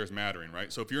like players mattering,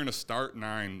 right? So if you're in a start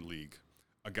 9 league,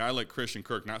 a guy like Christian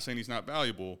Kirk, not saying he's not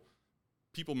valuable,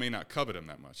 people may not covet him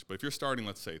that much. But if you're starting,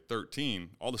 let's say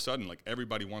 13, all of a sudden, like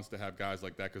everybody wants to have guys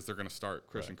like that because they're going to start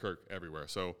Christian Kirk everywhere.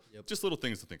 So just little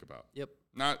things to think about. Yep.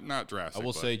 Not drastic. I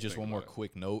will say just one more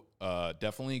quick note.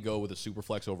 Definitely go with a super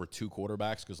flex over 2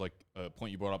 quarterbacks because, like a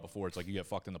point you brought up before, it's like you get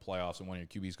fucked in the playoffs and one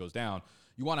of your QBs goes down.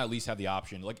 You want to at least have the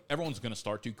option. Like everyone's going to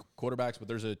start 2 quarterbacks, but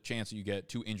there's a chance that you get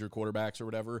 2 injured quarterbacks or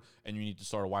whatever, and you need to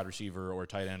start a wide receiver or a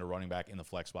tight end or running back in the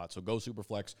flex spot. So go super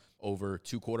flex over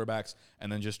 2 quarterbacks,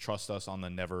 and then just trust us on the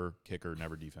never kicker,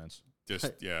 never defense. That's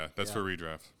for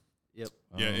redraft. Yep.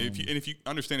 Yeah, if you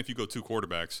understand, if you go 2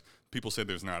 quarterbacks, people say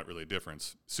there's not really a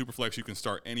difference. Superflex, you can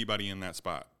start anybody in that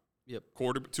spot. Yep.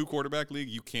 2 quarterback league,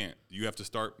 you can't. You have to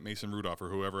start Mason Rudolph or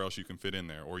whoever else you can fit in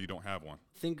there, or you don't have one.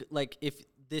 Think like if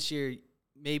this year,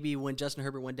 maybe when Justin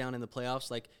Herbert went down in the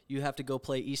playoffs, like you have to go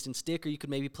play Easton Stick, or you could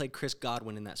maybe play Chris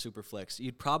Godwin in that Superflex.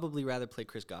 You'd probably rather play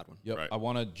Chris Godwin. Yep. Right. I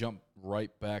want to jump right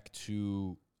back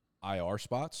to IR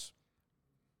spots.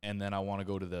 And then I want to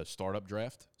go to the startup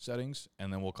draft settings,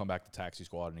 and then we'll come back to Taxi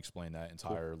Squad and explain that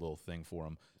entire little thing for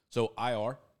them. So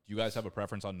IR, do you guys have a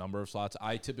preference on number of slots?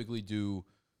 I typically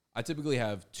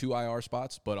have 2 IR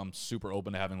spots, but I'm super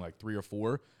open to having like 3 or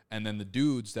 4. And then the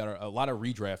dudes that are a lot of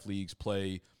redraft leagues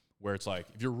play where it's like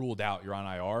if you're ruled out, you're on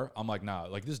IR. I'm like, nah.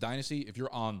 Like this Dynasty, if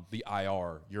you're on the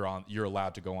IR, you're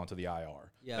allowed to go onto the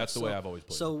IR. Yeah, that's the way I've always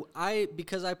played. So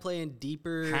because I play in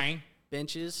deeper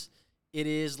benches, it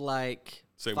is like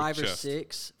 5 or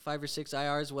 6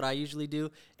 IRs, what I usually do.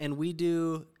 And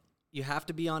you have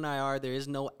to be on IR. There is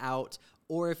no out.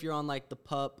 Or if you're on like the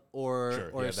pup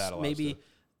or maybe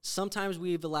sometimes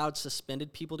we've allowed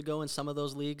suspended people to go in some of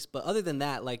those leagues. But other than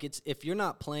that, like if you're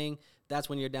not playing, that's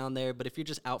when you're down there. But if you're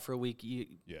just out for a week, you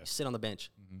sit on the bench.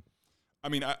 Mm-hmm. I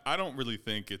mean, I don't really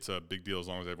think it's a big deal as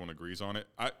long as everyone agrees on it.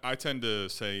 I tend to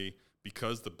say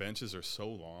because the benches are so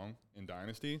long in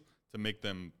Dynasty to make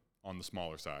them on the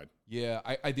smaller side. Yeah,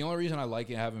 the only reason I like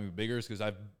it having it bigger is because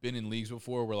I've been in leagues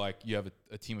before where like you have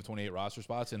a team of 28 roster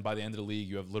spots, and by the end of the league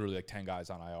you have literally like 10 guys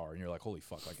on IR, and you're like, holy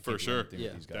fuck, like I can't do anything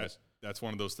with these guys. That's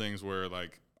one of those things where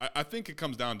like I think it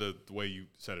comes down to the way you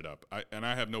set it up. I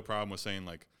have no problem with saying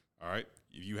like, all right,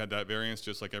 you had that variance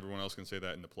just like everyone else can say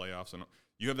that in the playoffs, and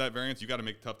you have that variance, you got to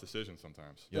make tough decisions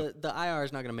sometimes. The IR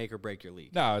is not going to make or break your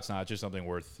league. No, it's not. It's just something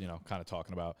worth kind of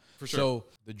talking about. For sure. So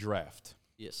the draft.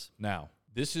 Yes. Now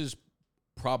this is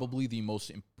probably the most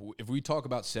important. If we talk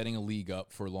about setting a league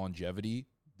up for longevity,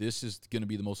 this is going to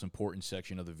be the most important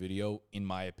section of the video, in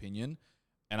my opinion.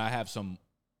 And I have some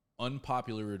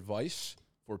unpopular advice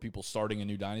for people starting a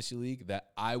new Dynasty league that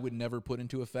I would never put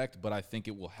into effect, but I think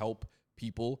it will help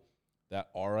people that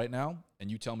are right now. And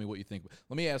you tell me what you think.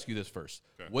 Let me ask you this first.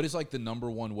 Okay. What is like the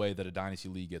number one way that a Dynasty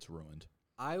league gets ruined?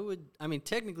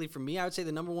 Technically for me, I would say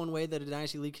the number one way that a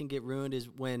Dynasty league can get ruined is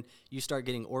when you start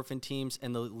getting orphan teams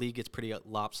and the league gets pretty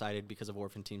lopsided because of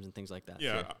orphan teams and things like that.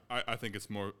 Yeah, sure. I think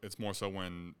it's more so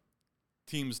when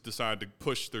teams decide to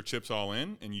push their chips all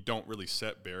in and you don't really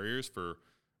set barriers for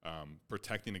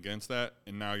protecting against that,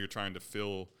 and now you're trying to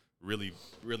fill really,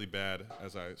 really bad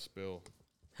as I spill.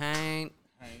 Hank.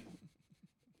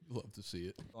 Love to see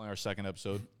it. Only our 2nd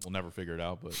episode. We'll never figure it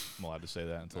out, but I'm allowed to say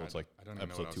that until it's like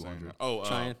episode 200.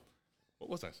 What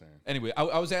was I saying? Anyway,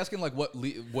 I was asking like what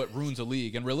ruins a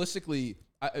league, and realistically,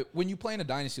 when you play in a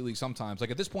Dynasty league, sometimes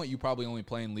like at this point you probably only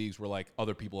play in leagues where like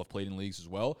other people have played in leagues as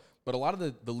well. But a lot of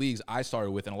the leagues I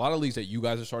started with, and a lot of leagues that you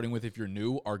guys are starting with if you're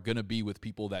new, are gonna be with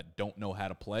people that don't know how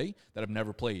to play, that have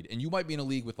never played. And you might be in a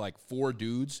league with like 4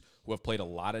 dudes who have played a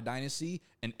lot of Dynasty,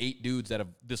 and 8 dudes that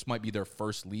this might be their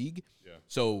first league. Yeah.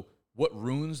 So what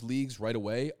ruins leagues right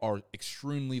away are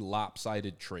extremely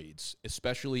lopsided trades,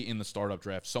 especially in the startup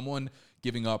draft. Someone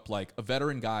giving up, like a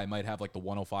veteran guy might have like the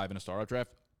 105 in a startup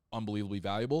draft, unbelievably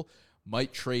valuable,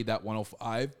 might trade that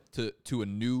 105 to a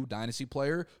new Dynasty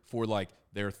player for like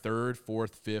their 3rd,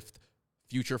 4th, 5th,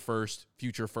 future first,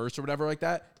 or whatever like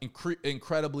that.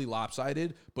 Incredibly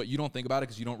lopsided, but you don't think about it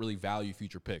because you don't really value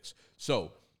future picks.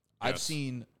 So I've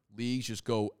seen leagues just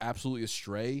go absolutely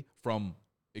astray from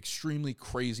extremely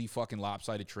crazy fucking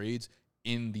lopsided trades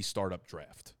in the startup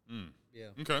draft. Yeah.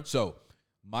 Okay. So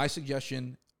my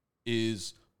suggestion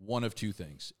is one of 2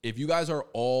 things. If you guys are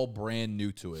all brand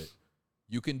new to it,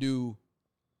 you can do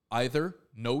either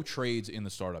no trades in the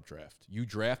startup draft. You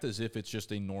draft as if it's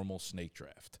just a normal snake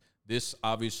draft. This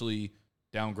obviously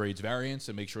downgrades variance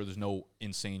and makes sure there's no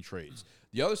insane trades.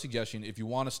 The other suggestion, if you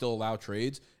want to still allow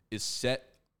trades, is set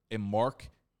a mark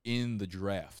in the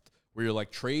draft where you're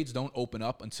like, trades don't open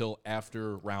up until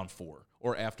after round 4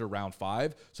 or after round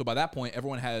 5. So by that point,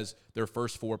 everyone has their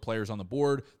first 4 players on the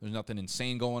board. There's nothing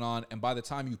insane going on. And by the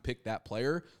time you pick that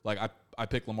player, like I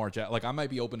picked Lamar Jackson. Like I might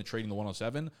be open to trading the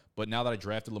 107, but now that I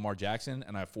drafted Lamar Jackson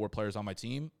and I have 4 players on my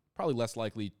team, probably less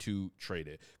likely to trade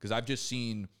it, because I've just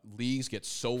seen leagues get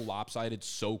so lopsided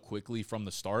so quickly from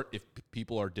the start if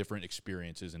people are different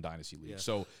experiences in Dynasty leagues. Yeah.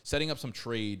 So setting up some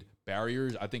trade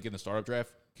barriers, I think in the startup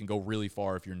draft can go really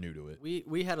far if you're new to it.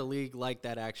 We had a league like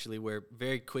that actually, where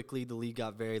very quickly the league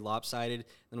got very lopsided.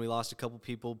 Then we lost a couple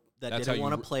people that didn't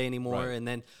want to play anymore. Right. And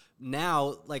then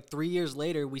now, like 3 years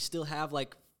later, we still have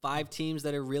like 5 teams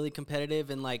that are really competitive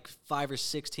and like 5 or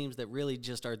 6 teams that really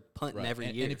just are punting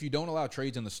every year. And if you don't allow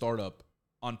trades in the startup,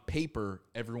 on paper,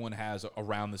 everyone has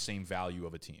around the same value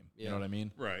of a team. You know what I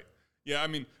mean? Right. Yeah, I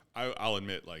mean, I'll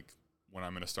admit, like, when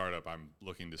I'm in a startup, I'm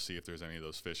looking to see if there's any of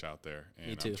those fish out there.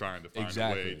 And I'm trying to find a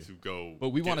way to go. But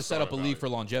we want to set up a league for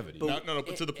longevity. But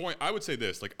but to the point, I would say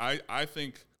this. Like, I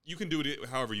think you can do it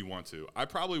however you want to. I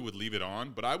probably would leave it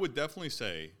on, but I would definitely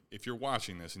say, if you're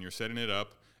watching this and you're setting it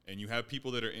up and you have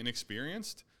people that are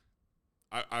inexperienced,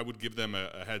 I would give them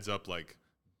a heads up, like,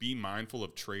 be mindful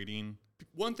of trading.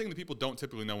 One thing that people don't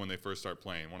typically know when they first start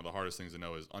playing, one of the hardest things to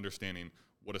know, is understanding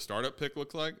what a startup pick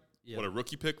looks like, what a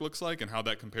rookie pick looks like, and how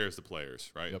that compares to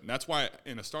players, right? And that's why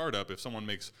in a startup, if someone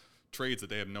makes trades that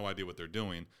they have no idea what they're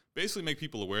doing, basically make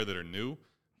people aware that are new.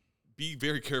 Be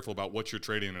very careful about what you're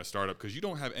trading in a startup, because you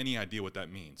don't have any idea what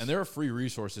that means. And there are free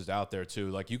resources out there too.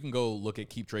 Like, you can go look at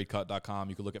keeptradecut.com.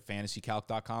 You can look at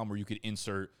fantasycalc.com, where you could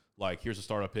insert, like, here's a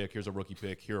startup pick, here's a rookie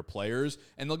pick, here are players,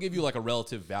 and they'll give you like a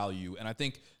relative value. And I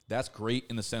think that's great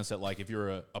in the sense that, like, if you're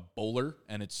a bowler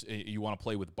and you want to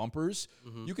play with bumpers,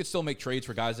 you could still make trades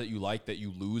for guys that you like, that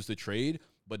you lose the trade,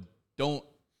 but don't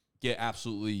get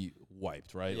absolutely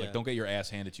wiped, right? Like, don't get your ass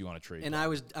handed to you on a trade. And I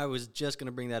was just going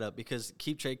to bring that up, because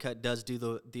Keep Trade Cut does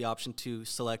do the option to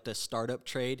select a startup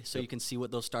trade, so you can see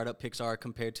what those startup picks are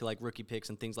compared to like rookie picks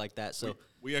and things like that. So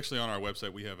we actually, on our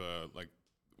website, we have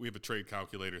a trade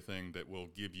calculator thing that will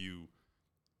give you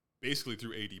basically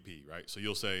through ADP, right? So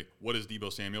you'll say, what is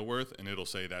Deebo Samuel worth? And it'll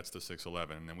say that's the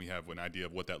 611. And then we have an idea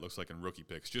of what that looks like in rookie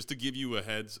picks, just to give you a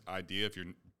heads idea if you're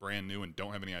brand new and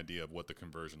don't have any idea of what the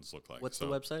conversions look like. What's the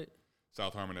website?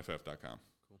 SouthHarmonFF.com.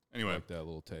 Cool. Anyway. I like that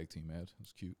little tag team ad.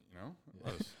 It's cute. You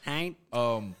know? Hank.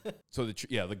 So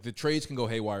the trades can go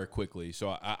haywire quickly.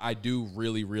 So I do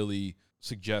really, really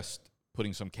suggest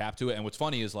putting some cap to it. And what's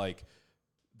funny is, like,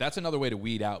 that's another way to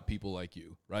weed out people like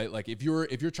you, right? Like, if you're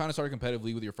trying to start a competitive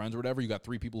league with your friends or whatever, you got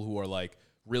 3 people who are like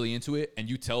really into it, and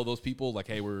you tell those people, like,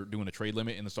 hey, we're doing a trade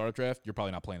limit in the startup draft, you're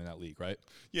probably not playing in that league, right?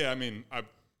 Yeah, I mean,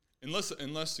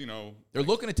 unless you know, they're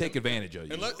looking to take advantage of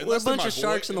you. We're a bunch of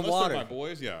sharks in the water. My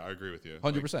boys, yeah, I agree with you.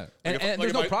 100%. And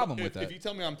there's no problem with that. If you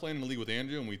tell me I'm playing in a league with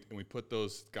Andrew and we put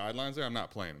those guguidelines there, I'm not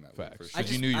playing in that league. Facts. Sure.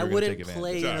 You knew you were going to take advantage. I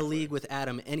wouldn't play in a league with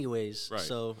Adam anyways. Right.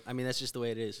 So, I mean, that's just the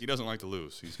way it is. He doesn't like to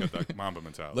lose. He's got that Mamba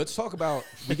mentality. Let's talk about,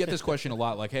 we get this question a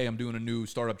lot, like, hey, I'm doing a new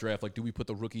startup draft. Like, do we put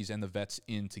the rookies and the vets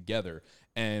in together?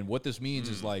 And what this means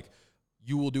is, like,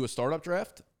 you will do a startup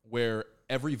draft where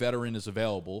every veteran is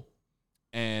available.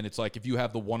 And it's like, if you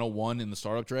have the 101 in the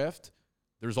startup draft,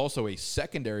 there's also a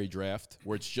secondary draft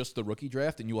where it's just the rookie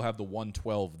draft, and you will have the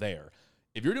 112 there.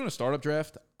 If you're doing a startup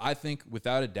draft, I think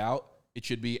without a doubt it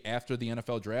should be after the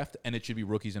NFL draft, and it should be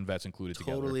rookies and vets included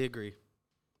together. Totally agree.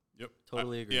 Yep.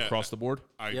 Totally agree. Yeah, across the board?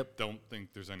 I don't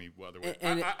think there's any other way.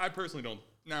 I personally don't.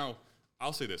 Now,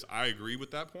 I'll say this. I agree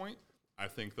with that point. I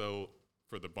think, though,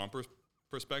 for the bumper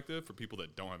perspective, for people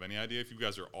that don't have any idea, if you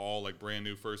guys are all like brand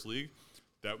new first league,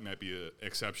 that might be an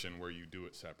exception where you do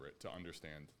it separate to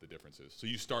understand the differences. So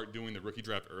you start doing the rookie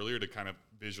draft earlier to kind of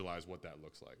visualize what that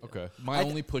looks like. Okay. My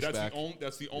only pushback.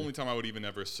 That's the only time I would even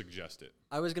ever suggest it.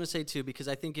 I was going to say, too, because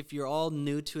I think if you're all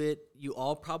new to it, you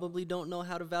all probably don't know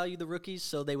how to value the rookies,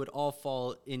 so they would all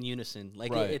fall in unison.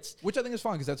 Like, right. Which I think is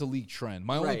fine, because that's a league trend.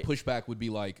 My only pushback would be,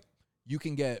 like, you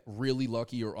can get really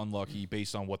lucky or unlucky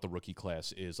based on what the rookie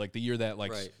class is. Like, the year that,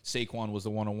 like, Saquon was the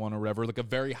 101 or whatever, like a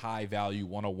very high value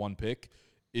 101 pick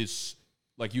is,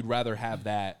 like, you'd rather have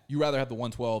that. You'd rather have the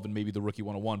 112 and maybe the rookie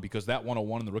 101, because that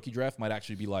 101 in the rookie draft might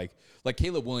actually be like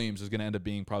Caleb Williams is going to end up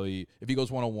being, probably, if he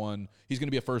goes 101, he's going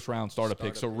to be a first round startup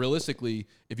pick. So realistically,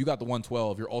 if you got the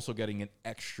 112, you're also getting an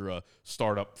extra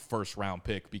startup first round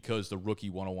pick, because the rookie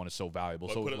 101 is so valuable.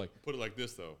 But so put it like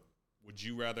this, though. Would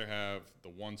you rather have the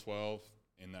 112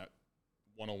 in that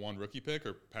 101 rookie pick,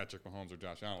 or Patrick Mahomes or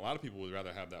Josh Allen? A lot of people would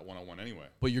rather have that 101 anyway.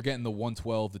 But you're getting the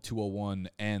 112, the 201,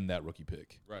 and that rookie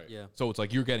pick. Right. Yeah. So it's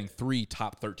like you're getting 3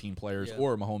 top 13 players,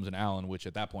 or Mahomes and Allen, which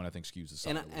at that point I think skews the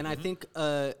side. And I think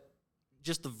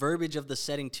just the verbiage of the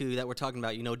setting too that we're talking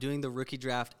about, doing the rookie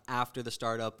draft after the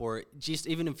startup, or just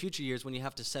even in future years when you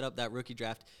have to set up that rookie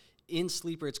draft. In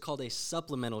Sleeper, it's called a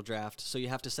supplemental draft, so you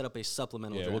have to set up a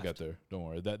supplemental draft. Yeah, we'll get there. Don't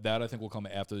worry. That I think will come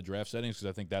after the draft settings, because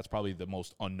I think that's probably the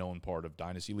most unknown part of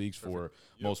Dynasty leagues for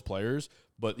most players.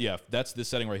 But yeah, that's this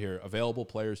setting right here. Available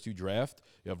players to draft.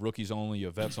 You have rookies only, you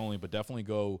have vets only, but definitely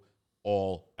go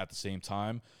all at the same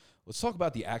time. Let's talk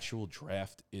about the actual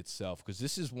draft itself, because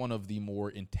this is one of the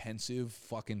more intensive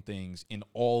fucking things in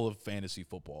all of fantasy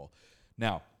football.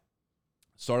 Now,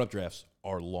 startup drafts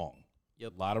are long.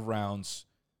 Yep. A lot of rounds.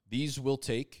 These will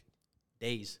take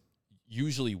days.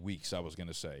 Usually weeks, I was going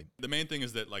to say. The main thing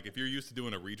is that, like, if you're used to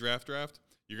doing a redraft draft,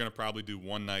 you're going to probably do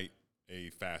one night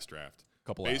a fast draft.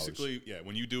 Couple Basically, hours. yeah,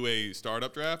 when you do a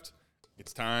startup draft,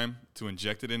 it's time to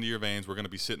inject it into your veins. We're going to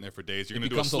be sitting there for days. You're going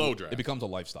to do a slow draft. It becomes a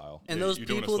lifestyle. And those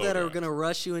people that are going to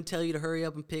rush you and tell you to hurry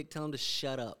up and pick, tell them to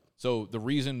shut up. So the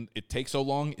reason it takes so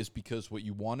long is because what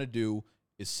you want to do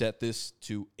is set this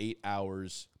to 8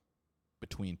 hours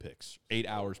between picks. 8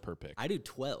 hours per pick. I do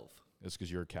 12. That's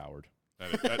because you're a coward.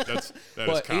 That's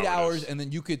but 8 hours, and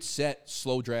then you could set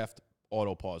slow draft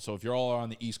auto pause. So if you're all on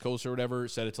the East Coast or whatever,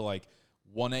 set it to like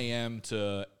 1 a.m.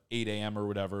 to 8 a.m. or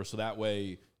whatever. So that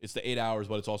way it's the 8 hours,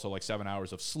 but it's also like 7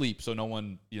 hours of sleep. So no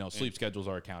one, sleep schedules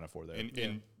are accounted for there.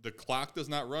 And the clock does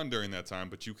not run during that time,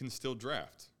 but you can still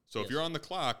draft. So if you're on the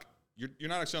clock, you're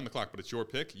not actually on the clock, but it's your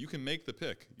pick. You can make the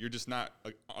pick. You're just not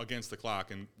against the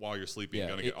clock, and while you're sleeping, you're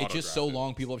going to get auto-drafted. It's just so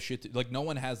long. People have shit. Like, no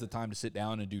one has the time to sit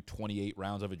down and do 28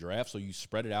 rounds of a draft, so you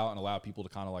spread it out and allow people to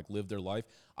kind of, like, live their life.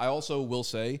 I also will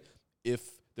say, if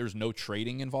there's no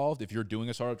trading involved, if you're doing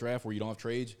a startup draft where you don't have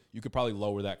trades, you could probably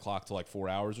lower that clock to, like, 4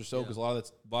 hours or so, because a lot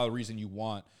of the reason you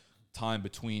want time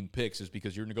between picks is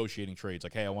because you're negotiating trades.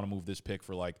 Like, hey, I want to move this pick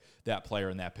for like that player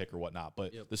and that pick or whatnot.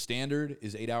 But the standard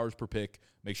is 8 hours per pick.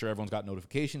 Make sure everyone's got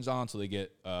notifications on so they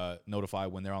get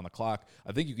notified when they're on the clock.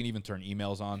 I think you can even turn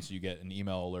emails on so you get an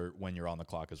email alert when you're on the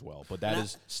clock as well. But that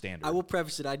is standard. I will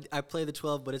preface it. I play the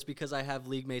 12, but it's because I have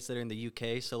league mates that are in the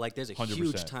UK. So like there's a 100%.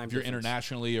 Huge time If you're difference.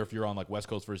 Internationally, or if you're on like West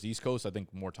Coast versus East Coast, I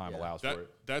think more time allows for it.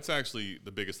 That's actually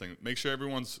the biggest thing. Make sure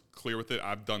everyone's clear with it.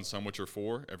 I've done some which are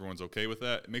 4. Everyone's okay with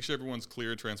that. Make sure everyone's clear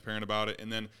and transparent about it.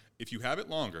 And then if you have it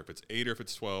longer, if it's 8 or if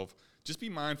it's 12, just be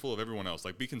mindful of everyone else.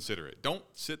 Like, be considerate. Don't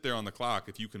sit there on the clock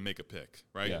if you can make a pick,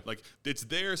 right? Yeah. Like, it's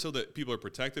there so that people are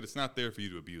protected. It's not there for you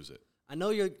to abuse it. I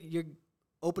know you're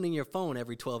opening your phone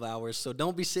every 12 hours, so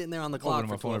don't be sitting there on the clock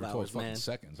for 12 hours, man.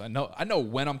 Seconds. I know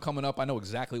when I'm coming up. I know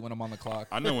exactly when I'm on the clock.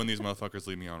 I know when these motherfuckers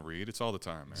leave me on read. It's all the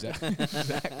time, man.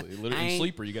 Exactly. Literally, in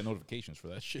Sleeper, you get notifications for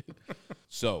that shit.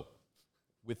 So,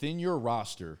 within your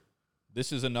roster,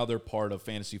 this is another part of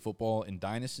fantasy football in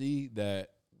Dynasty that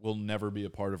will never be a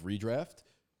part of redraft.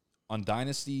 On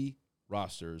Dynasty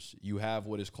rosters, you have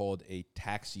what is called a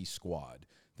taxi squad.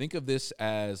 Think of this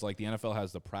as like the NFL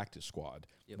has the practice squad,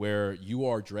 where you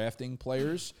are drafting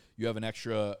players. You have an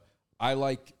extra, I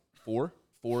like 4.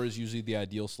 4 is usually the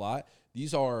ideal slot.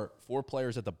 These are 4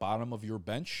 players at the bottom of your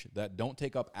bench that don't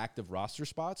take up active roster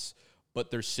spots, but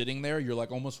they're sitting there. You're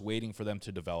like almost waiting for them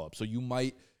to develop. So you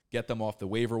might get them off the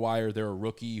waiver wire. They're a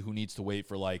rookie who needs to wait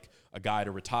for like a guy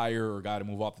to retire or a guy to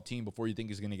move off the team before you think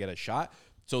he's going to get a shot.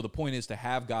 So the point is to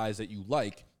have guys that you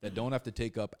like that don't have to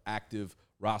take up active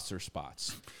roster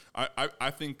spots.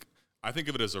 I think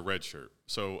of it as a red shirt.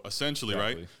 So essentially,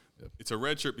 right? Yep. It's a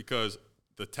red shirt because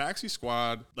the taxi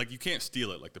squad, like, you can't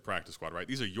steal it like the practice squad, right?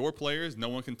 These are your players. No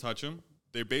one can touch them.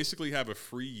 They basically have a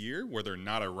free year where they're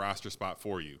not a roster spot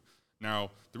for you.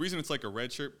 Now, the reason it's like a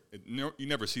red shirt, you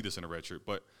never see this in a red shirt,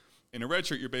 but in a red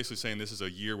shirt, you're basically saying this is a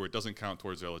year where it doesn't count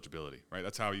towards their eligibility, right?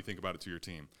 That's how you think about it to your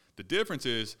team. The difference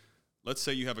is, let's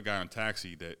say you have a guy on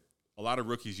taxi that a lot of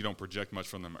rookies, you don't project much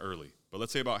from them early. But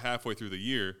let's say about halfway through the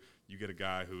year, you get a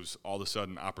guy who's all of a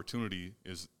sudden opportunity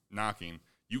is knocking.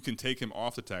 You can take him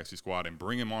off the taxi squad and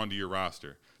bring him onto your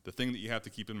roster. The thing that you have to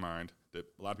keep in mind that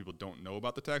a lot of people don't know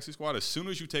about the taxi squad, as soon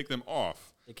as you take them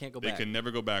off, they can't go back. They can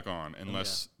never go back on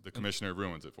unless the commissioner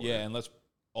ruins it for you. Yeah, and let's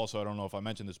also, I don't know if I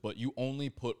mentioned this, but you only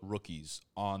put rookies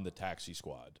on the taxi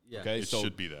squad. Yeah. Okay, it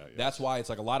should be that. Yes. That's why it's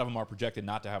like a lot of them are projected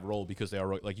not to have a role because they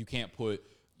are like you can't put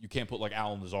like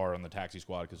Alan Lazar on the taxi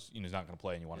squad because he's not going to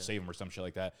play and you want to save him or some shit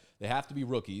like that. They have to be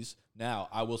rookies. Now,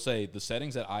 I will say the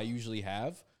settings that I usually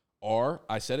have are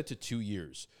I set it to 2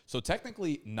 years. So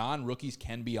technically non-rookies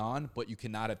can be on, but you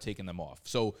cannot have taken them off.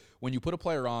 So when you put a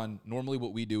player on, normally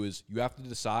what we do is you have to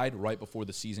decide right before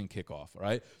the season kickoff,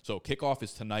 right? So kickoff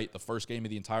is tonight, the first game of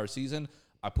the entire season.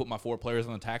 I put my 4 players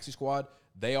on the taxi squad.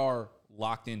 They are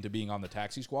locked into being on the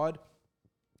taxi squad.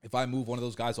 If I move one of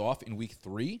those guys off in week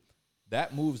 3,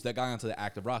 that moves that guy onto the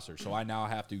active roster. So I now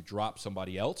have to drop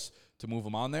somebody else to move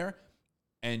him on there.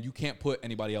 and you can't put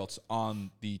anybody else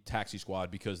on the taxi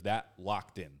squad because that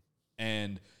locked in.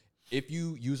 And if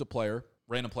you use a player,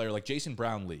 random player like Jason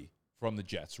Brownlee from the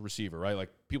Jets, receiver, right? Like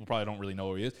people probably don't really know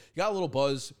who he is. He got a little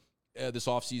buzz this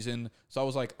offseason. So I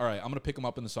was like, all right, I'm going to pick him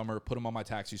up in the summer, put him on my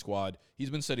taxi squad. He's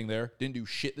been sitting there, didn't do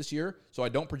shit this year. So I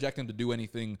don't project him to do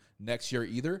anything next year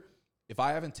either. If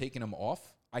I haven't taken him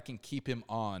off, I can keep him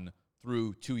on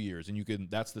through 2 years. And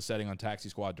that's the setting on taxi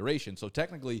squad duration. So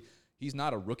technically he's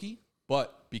not a rookie,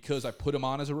 but because I put him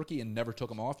on as a rookie and never took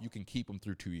him off, you can keep him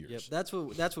through 2 years. Yep,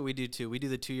 that's what we do too. We do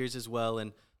the 2 years as well.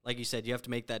 And like you said, you have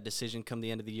to make that decision come the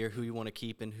end of the year who you want to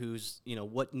keep and who's,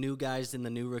 what new guys in the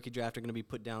new rookie draft are going to be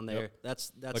put down there. Yep.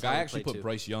 That's like I actually put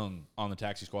Bryce Young on the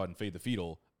taxi squad and Fade the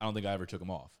Fetal. I don't think I ever took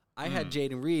him off. I had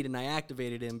Jaden Reed and I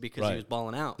activated him because he was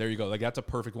balling out. There you go. Like that's a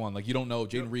perfect one. Like you don't know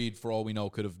Jaden Reed, for all we know,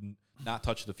 could have not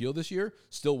touched the field this year.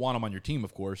 Still want him on your team,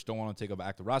 of course. Don't want to take up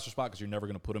active roster spot because you're never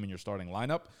going to put him in your starting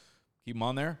lineup. Keep him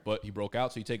on there, but he broke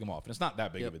out, so you take him off. And it's not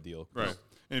that big of a deal. Right.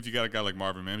 And if you got a guy like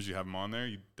Marvin Mims, you have him on there.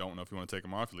 You don't know if you want to take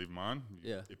him off, you leave him on.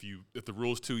 Yeah. If the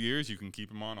rule's 2 years, you can keep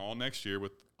him on all next year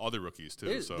with other rookies too.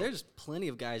 There's plenty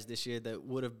of guys this year that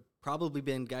would have probably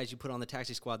been guys you put on the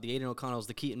taxi squad, the Aiden O'Connells,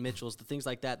 the Keaton Mitchells, the things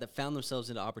like that found themselves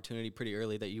into opportunity pretty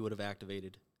early that you would have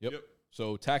activated. Yep.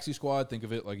 So taxi squad, think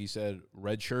of it like he said,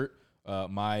 red shirt.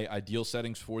 My ideal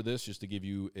settings for this, just to give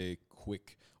you a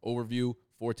quick overview,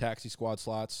 4 taxi squad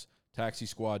slots. Taxi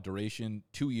squad duration,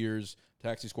 2 years.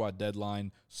 Taxi squad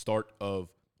deadline, start of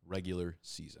regular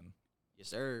season. Yes,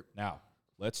 sir. Now,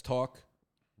 let's talk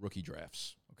rookie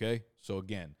drafts, okay? So,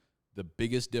 again, the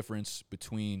biggest difference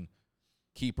between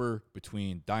keeper,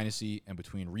 between dynasty, and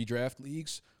between redraft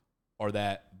leagues are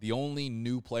that the only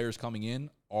new players coming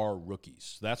in are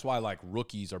rookies. That's why,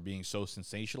 rookies are being so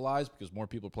sensationalized because more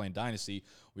people are playing dynasty.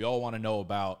 We all want to know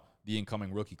about the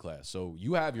incoming rookie class. So,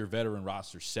 you have your veteran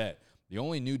roster set. The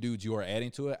only new dudes you are adding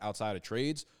to it outside of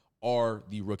trades are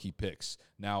the rookie picks.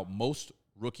 Now, most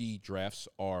rookie drafts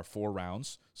are 4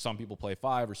 rounds. Some people play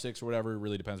 5 or 6 or whatever. It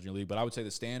really depends on your league. But I would say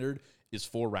the standard is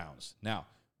 4 rounds. Now,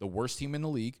 the worst team in the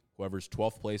league, whoever's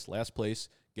 12th place, last place,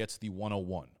 gets the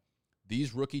 101.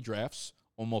 These rookie drafts,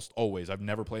 almost always, I've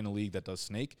never played in a league that does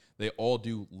snake, they all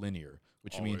do linear,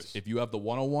 which means if you have the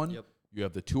 101, you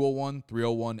have the 201,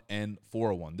 301, and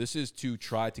 401. This is to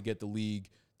try to get the league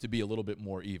to be a little bit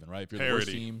more even, right? If you're the worst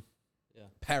team,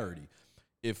 parity.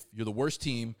 If you're the worst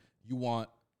team, you want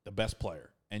the best player,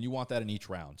 and you want that in each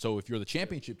round. So if you're the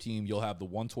championship team, you'll have the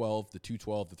 112, the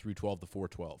 212, the 312, the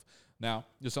 412. Now,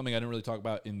 there's something I didn't really talk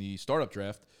about in the startup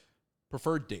draft,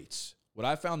 preferred dates. What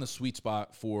I found the sweet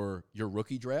spot for your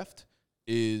rookie draft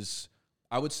is,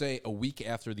 I would say, a week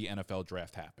after the NFL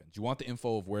draft happens. You want the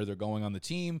info of where they're going on the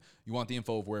team. You want the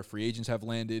info of where free agents have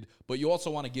landed. But you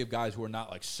also want to give guys who are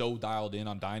not so dialed in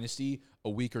on Dynasty a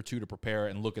week or two to prepare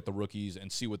and look at the rookies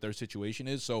and see what their situation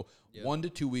is. So 1 to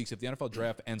 2 weeks. If the NFL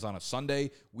draft ends on a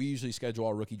Sunday, we usually schedule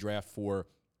our rookie draft for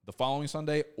the following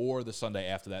Sunday or the Sunday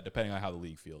after that, depending on how the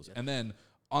league feels. And then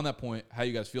on that point, how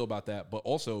you guys feel about that. But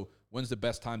also, when's the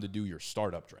best time to do your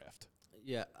startup draft?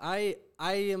 Yeah, I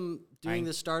am doing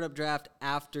the startup draft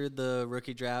after the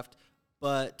rookie draft,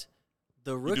 but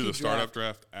the rookie you do the startup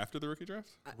draft after the rookie draft?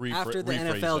 After the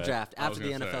NFL draft. After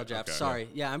the NFL draft. Okay. Sorry.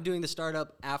 Yeah, I'm doing the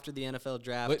startup after the NFL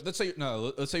draft. Let's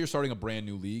say you're starting a brand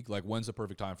new league. When's the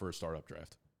perfect time for a startup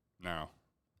draft? Now.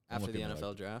 After the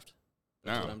NFL draft.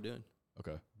 That's what I'm doing.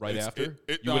 Okay. Right after?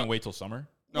 You wouldn't wait till summer?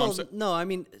 No, I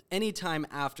mean, any time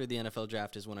after the NFL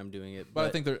draft is when I'm doing it. But I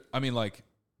think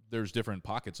there's different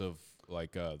pockets of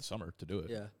the summer to do it.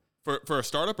 Yeah. For a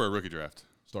startup or a rookie draft?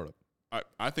 Startup.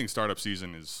 I think startup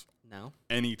season is now.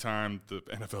 Anytime the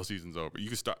NFL season's over. You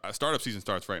can start. Startup season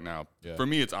starts right now. Yeah. For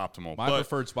me, it's optimal. My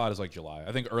preferred spot is July.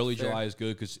 I think early July is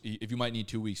good because if you might need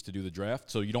 2 weeks to do the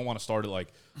draft, so you don't want to start at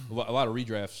a lot of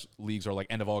redrafts leagues are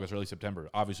end of August, early September.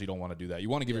 Obviously, you don't want to do that. You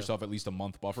want to give yourself at least a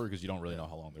month buffer because you don't really know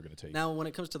how long they're going to take. Now, when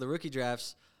it comes to the rookie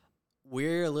drafts,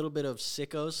 we're a little bit of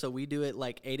sickos, so we do it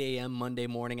 8 a.m. Monday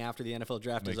morning after the NFL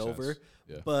draft is over.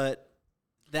 Yeah. But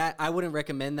that I wouldn't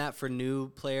recommend that for new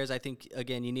players. I think,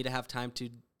 again, you need to have time to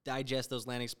digest those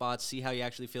landing spots, see how you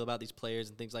actually feel about these players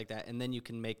and things like that, and then you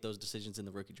can make those decisions in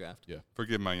the rookie draft. Yeah.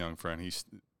 Forgive my young friend.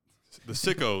 The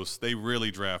sickos, they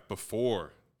really draft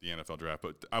before the NFL draft,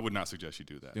 but I would not suggest you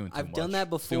do that. I've done that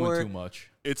before. Doing too much.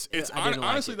 It's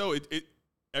honestly, though,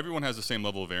 everyone has the same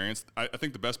level of variance. I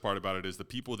think the best part about it is the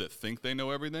people that think they know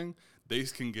everything, they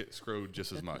can get screwed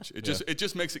just as much. It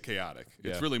just makes it chaotic.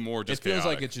 Yeah. It's really more just chaotic. It feels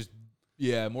chaotic. like it's just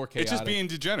more chaotic. It's just being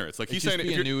degenerates. He's saying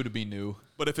being new to be new.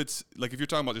 But if it's if you're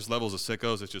talking about just levels of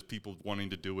sickos, it's just people wanting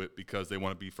to do it because they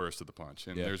want to be first to the punch.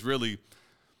 And there's really,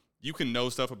 you can know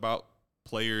stuff about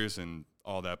players and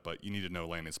all that, but you need to know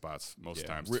landing spots most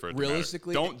times. For it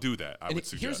Realistically, don't do that. I would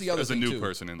suggest here's the other as a new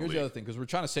person in the league. Here's the other thing, because we're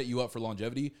trying to set you up for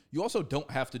longevity. You also don't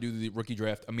have to do the rookie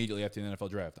draft immediately after the NFL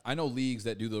draft. I know leagues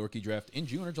that do the rookie draft in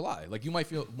June or July. Like, you might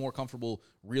feel more comfortable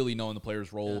really knowing the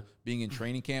player's role, being in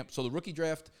training camp. So the rookie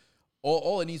draft,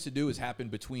 all it needs to do is happen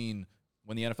between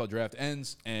when the NFL draft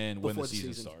ends and when the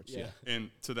season starts. Yeah.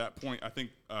 And to that point, I think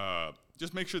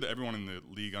just make sure that everyone in the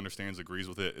league understands, agrees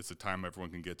with it. It's the time everyone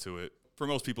can get to it. For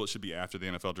most people, it should be after the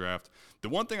NFL draft. The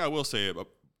one thing I will say,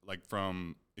 like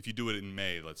from if you do it in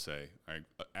May, let's say, right,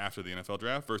 after the NFL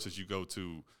draft versus you go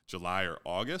to July or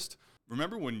August,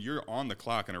 remember when you're on the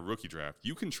clock in a rookie draft,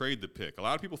 you can trade the pick. A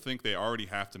lot of people think they already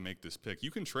have to make this pick.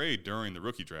 You can trade during the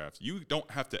rookie draft. You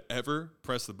don't have to ever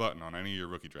press the button on any of your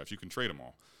rookie drafts. You can trade them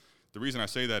all. The reason I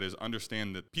say that is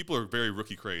understand that people are very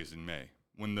rookie crazed in May.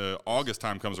 When the August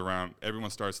time comes around,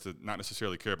 everyone starts to not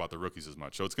necessarily care about the rookies as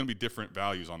much. So it's going to be different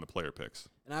values on the player picks.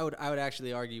 And I would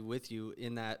actually argue with you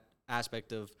in that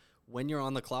aspect of when you're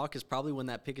on the clock is probably when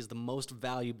that pick is the most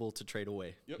valuable to trade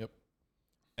away. Yep.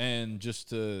 And just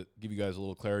to give you guys a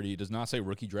little clarity, it does not say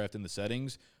rookie draft in the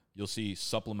settings. You'll see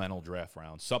supplemental draft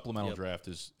round. Supplemental draft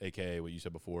is, AKA what you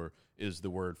said before, is the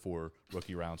word for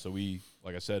rookie round. So we,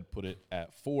 like I said, put it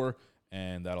at 4.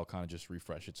 And that'll kind of just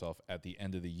refresh itself at the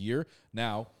end of the year.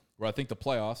 Now, where I think the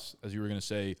playoffs, as you were going to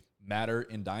say, matter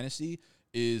in Dynasty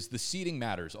is the seeding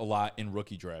matters a lot in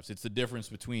rookie drafts. It's the difference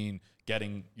between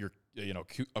getting your,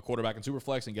 a quarterback in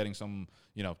Superflex and getting some,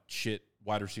 shit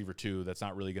wide receiver 2 that's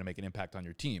not really going to make an impact on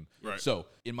your team. Right. So,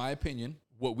 in my opinion,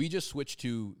 what we just switched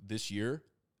to this year,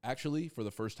 actually, for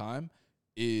the first time,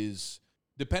 is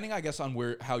depending, I guess,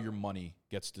 on how your money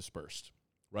gets dispersed.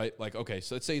 Right? Like, okay,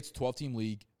 so let's say it's a 12-team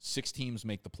league. 6 teams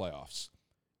make the playoffs.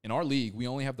 In our league, we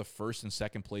only have the first and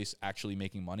second place actually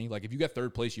making money. Like, if you get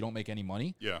third place, you don't make any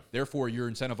money. Yeah. Therefore, you're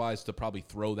incentivized to probably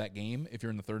throw that game if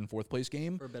you're in the third and fourth place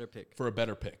game. For a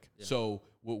better pick. Yeah. So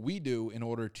what we do in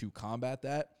order to combat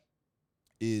that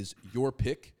is your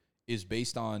pick is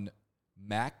based on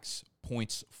max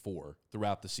points for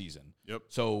throughout the season. Yep.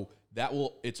 So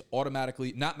it's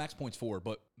automatically, not max points for,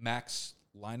 but max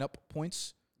lineup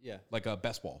points. Yeah, like a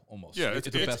best ball almost. Yeah,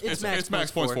 it's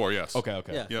max points for. Yes. Okay.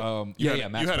 Yeah. Max you had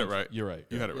it points. right. You're right.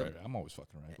 You had it right. I'm always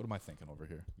fucking right. What am I thinking over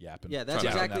here? Yapping. Yeah, that's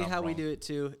exactly how we do it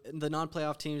too. The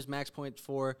non-playoff teams max points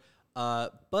for,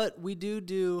 but we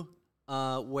do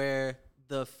where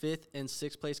the 5th and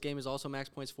 6th place game is also max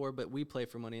points for, but we play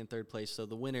for money in 3rd place, so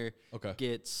the winner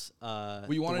gets what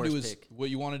you want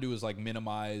to do is like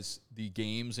minimize the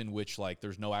games in which like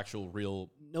there's no actual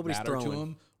real nobody's matter throwing to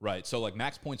them. Right. So like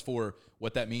max points for,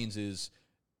 what that means is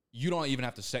you don't even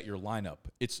have to set your lineup.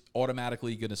 It's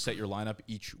automatically going to set your lineup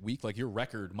each week. Like your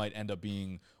record might end up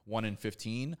being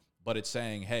 1-15, but it's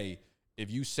saying, hey, if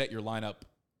you set your lineup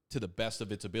to the best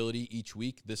of its ability each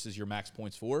week, this is your max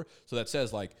points for. So that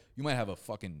says like you might have a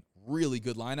fucking really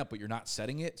good lineup, but you're not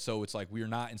setting it. So it's like we're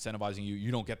not incentivizing you.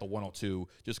 You don't get the 102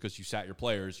 just because you sat your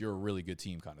players. You're a really good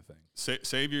team kind of thing.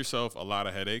 Save yourself a lot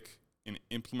of headache and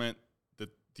implement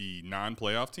the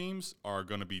non-playoff teams are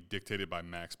going to be dictated by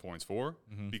max points for,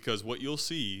 because what you'll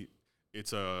see,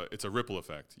 it's a ripple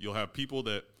effect. You'll have people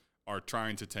that are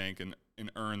trying to tank and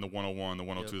earn the 101, the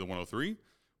 102, the 103,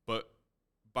 but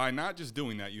by not just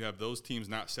doing that, you have those teams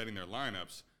not setting their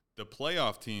lineups. The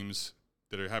playoff teams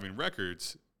that are having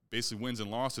records, basically wins and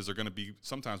losses, are going to be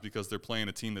sometimes because they're playing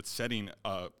a team that's setting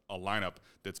a lineup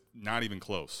that's not even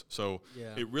close. So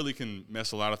it really can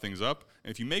mess a lot of things up. And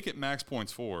if you make it max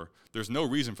points for, there's no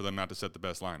reason for them not to set the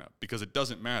best lineup because it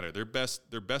doesn't matter. Their best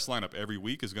lineup every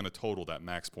week is going to total that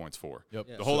max points for.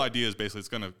 Yep. The whole idea is basically it's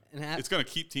going to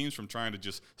keep teams from trying to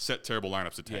just set terrible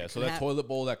lineups to tank. Yeah, so that toilet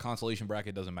bowl, that consolation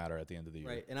bracket doesn't matter at the end of the year.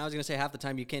 Right. And I was going to say half the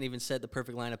time you can't even set the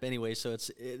perfect lineup anyway, so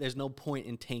there's no point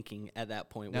in tanking at that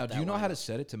point. Now, do you know how to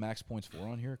set it to max points for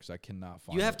on here? Because I cannot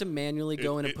find it. You have to manually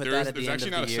go in and put that at the end of the year. There's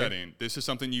actually not a setting. This is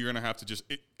something you're going to have to just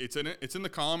it's in the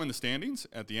column in the standings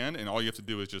at the end, and all you have to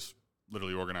do is just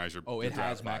literally organize your. Oh, it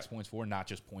has max points for, not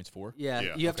just points for.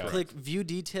 Yeah, you have to click view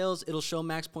details. It'll show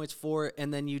max points for,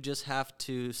 and then you just have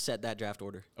to set that draft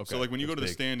order. Okay. So like when you go to the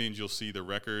standings, you'll see the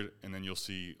record, and then you'll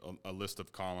see a list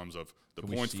of columns of the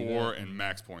points for and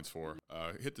max points for.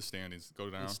 Hit the standings. Go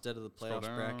down instead of the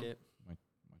playoffs bracket.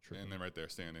 And then right there,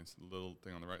 standings, the little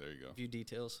thing on the right. There you go. View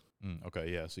details.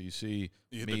 Okay, yeah. So you see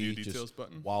hit the view details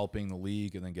button, walloping the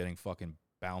league, and then getting fucking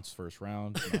bounced first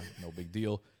round. No big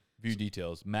deal. View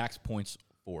details, max points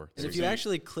for. And if you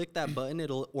actually click that button,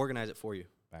 it'll organize it for you.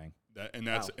 Bang.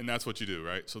 That's what you do,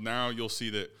 right? So now you'll see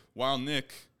that while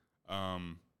Nick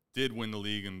did win the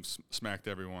league and smacked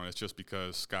everyone, it's just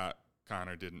because Scott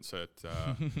Connor didn't set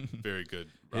very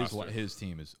good roster. His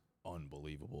team is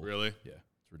unbelievable. Really? Yeah.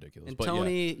 It's ridiculous. And but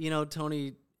Tony,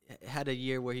 Tony had a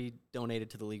year where he donated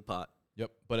to the league pot.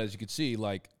 Yep. But as you can see,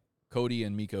 like Cody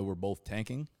and Mika were both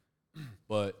tanking,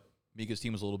 but Mika's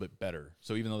team was a little bit better.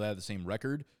 So even though they had the same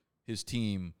record, his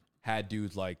team had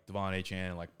dudes like Devon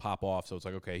Achane like pop off. So it's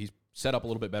like, okay, he's set up a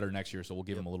little bit better next year, so we'll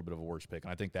give him a little bit of a worse pick.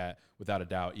 And I think that, without a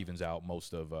doubt, evens out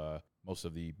most of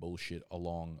the bullshit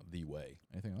along the way.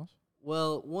 Anything else?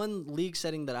 Well, one league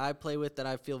setting that I play with that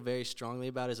I feel very strongly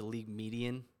about is a league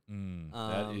median.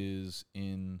 That is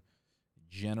in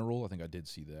general. I think I did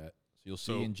see that. So you'll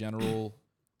see in general.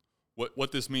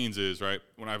 What this means is, right,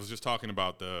 when I was just talking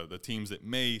about the teams that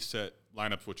may set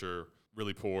lineups which are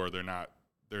really poor, they're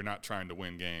not trying to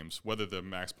win games, whether the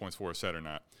max points for are set or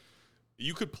not.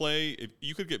 You could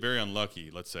you could get very unlucky,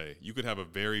 let's say. You could have a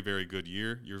very, very good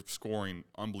year. You're scoring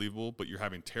unbelievable, but you're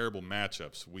having terrible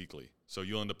matchups weekly. So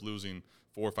you'll end up losing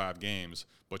 4 or 5 games,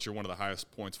 but you're one of the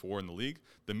highest points for in the league.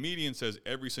 The median says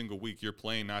every single week you're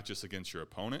playing not just against your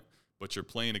opponent, but you're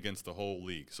playing against the whole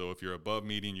league. So if you're above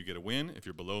median, you get a win. If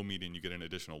you're below median, you get an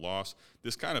additional loss.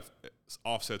 This kind of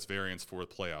offsets variance for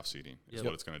playoff seeding is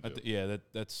what it's going to do.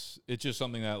 That's it's just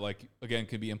something that, like, again,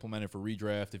 could be implemented for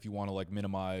redraft if you want to, like,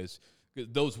 minimize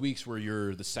those weeks where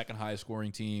you're the second highest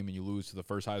scoring team and you lose to the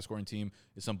first highest scoring team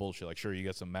is some bullshit. Like, sure, you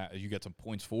get some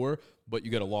points for, but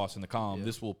you get a loss in the column. Yeah.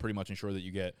 This will pretty much ensure that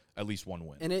you get at least one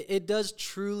win. And it does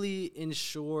truly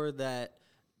ensure that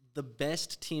the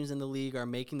best teams in the league are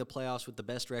making the playoffs with the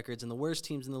best records, and the worst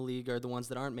teams in the league are the ones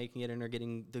that aren't making it and are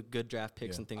getting the good draft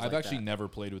picks and things like that. I've actually never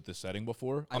played with this setting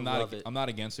before. I love it. I'm not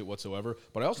against it whatsoever,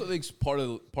 but I also think part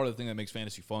of the thing that makes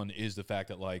fantasy fun is the fact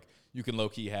that, like, you can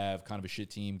low-key have kind of a shit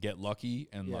team, get lucky,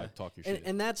 and like talk your shit.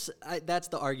 And that's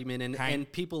the argument,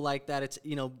 and people like that. It's,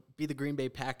 be the Green Bay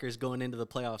Packers going into the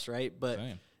playoffs, right? But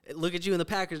look at you in the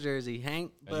Packers jersey,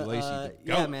 Hank. But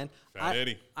man, Fat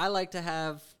Eddie. I like to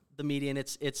have the median.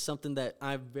 It's something that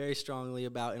I'm very strongly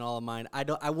about in all of mine.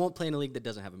 I won't play in a league that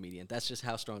doesn't have a median. That's just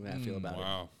how strongly I feel about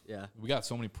it. Yeah. We got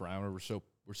so many parameters.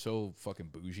 We're so fucking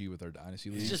bougie with our Dynasty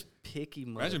league. It's just picky.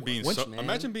 Imagine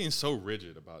being so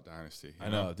rigid about Dynasty. I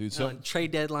know, dude. So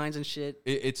trade deadlines and shit.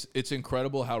 It's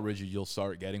incredible how rigid you'll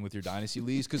start getting with your Dynasty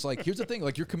leagues. Because, like, here's the thing: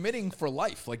 like, you're committing for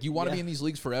life. Like, you want to be in these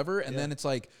leagues forever, and then it's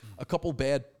like a couple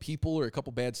bad people or a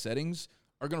couple bad settings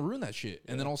are going to ruin that shit.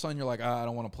 And then all of a sudden you're like, I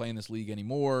don't want to play in this league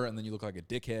anymore. And then you look like a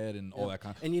dickhead and all that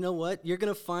kind of. And you know what? You're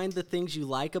going to find the things you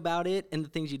like about it and the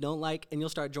things you don't like, and you'll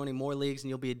start joining more leagues, and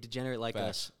you'll be a degenerate like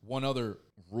us. One other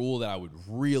rule that I would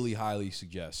really highly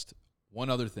suggest, one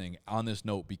other thing on this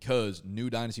note, because new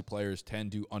Dynasty players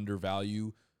tend to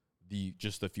undervalue the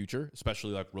future,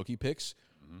 especially like rookie picks,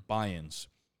 buy-ins.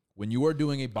 When you are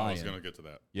doing a buy-in, I was going to get to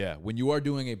that. Yeah, when you are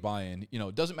doing a buy-in,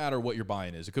 it doesn't matter what your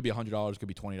buy-in is. It could be $100, it could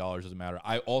be $20, doesn't matter.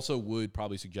 I also would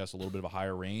probably suggest a little bit of a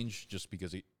higher range, just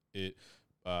because it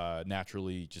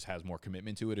naturally just has more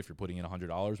commitment to it if you're putting in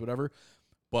 $100, whatever.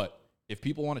 But if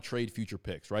people want to trade future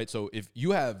picks, right? So if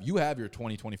you have your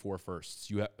 2024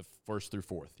 firsts, you have first through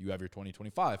fourth, you have your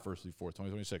 2025 first through fourth,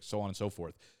 2026, so on and so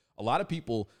forth. A lot of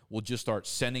people will just start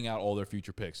sending out all their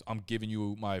future picks. I'm giving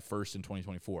you my first in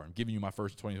 2024. I'm giving you my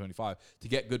first in 2025 to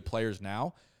get good players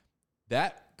now.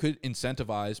 That could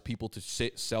incentivize people to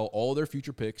sell all their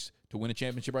future picks to win a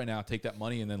championship right now, take that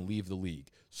money, and then leave the league.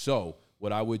 So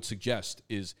what I would suggest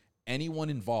is anyone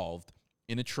involved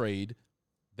in a trade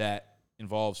that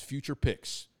involves future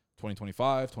picks,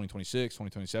 2025, 2026,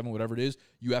 2027, whatever it is,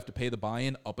 you have to pay the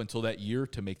buy-in up until that year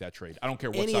to make that trade. I don't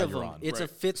care what side you're on. It's a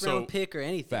fifth-round pick or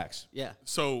anything. Facts. Yeah.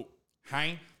 So,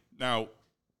 now,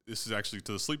 this is actually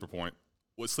to the sleeper point.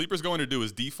 What Sleeper's going to do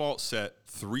is default set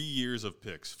 3 years of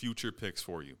picks, future picks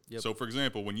for you. Yep. So, for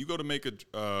example, when you go to make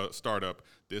a startup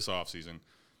this offseason,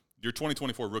 your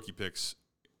 2024 rookie picks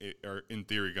are, in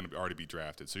theory, going to already be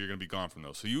drafted. So you're going to be gone from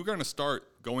those. So you're going to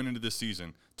start going into this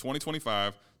season,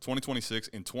 2025, 2026,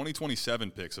 and 2027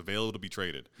 picks available to be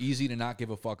traded. Easy to not give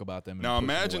a fuck about them. Now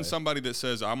imagine somebody that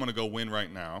says, I'm going to go win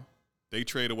right now. They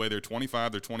trade away their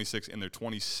 25, their 26, and their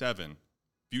 27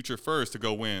 future first to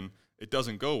go win. It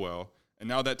doesn't go well. And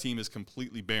now that team is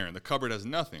completely barren. The cupboard has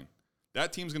nothing.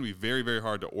 That team's going to be very, very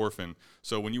hard to orphan.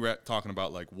 So when you were talking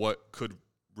about like what could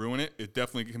ruin it, it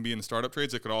definitely can be in the startup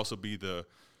trades. It could also be the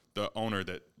owner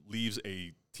that leaves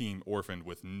a team orphaned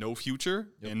with no future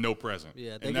and no present.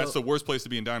 Yeah, and that's the worst place to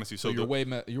be in Dynasty. So you're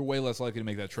way less likely to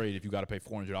make that trade if you got to pay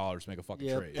 $400 to make a fucking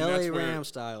trade. LA Rams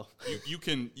style. You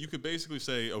can basically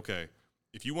say, okay,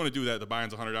 if you want to do that, the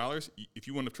buy-in's $100. If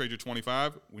you want to trade your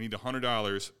 25, we need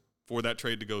 $100 for that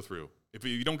trade to go through. If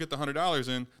you don't get the $100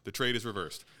 in, the trade is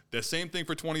reversed. The same thing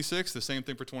for 26, the same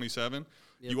thing for 27.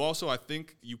 Yep. You also, I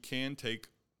think you can take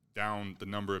down the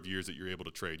number of years that you're able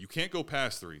to trade. You can't go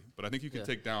past 3, but I think you can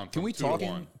take down from Can we 2 talk to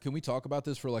 1. Can we talk about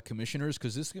this for like commissioners?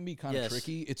 Because this can be kind of Yes.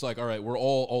 tricky. It's like, all right, we're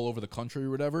all over the country or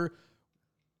whatever.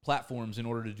 Platforms in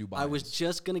order to do buy-ins. I was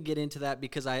just going to get into that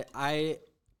because I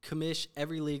commish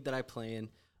every league that I play in.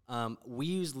 We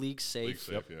use League Safe.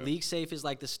 League Safe is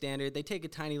like the standard. They take a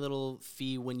tiny little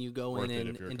fee when you go in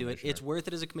and do it. It's worth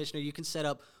it as a commissioner. You can set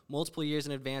up multiple years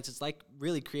in advance. It's like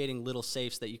really creating little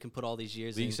safes that you can put all these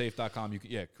years in. LeagueSafe.com. You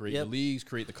can create the leagues,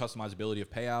 create the customizability of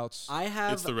payouts. I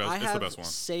have it's the best one.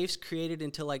 Safes created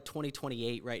until like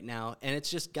 2028 right now, and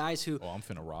it's just guys who I'm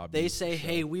finna rob they you. say,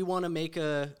 hey, we want to make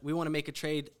a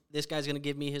trade. This guy's going to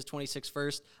give me his 26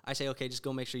 first. I say, okay, just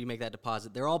go make sure you make that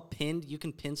deposit. They're all pinned. You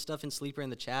can pin stuff in Sleeper in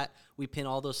the chat. We pin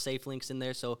all those safe links in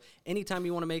there. So anytime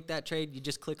you want to make that trade, you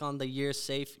just click on the year's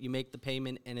safe, you make the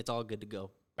payment, and it's all good to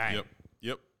go. Bang.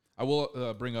 Yep. I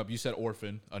will bring up, you said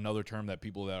orphan, another term that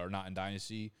people that are not in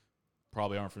Dynasty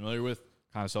probably aren't familiar with.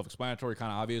 Kind of self-explanatory, kind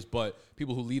of obvious, but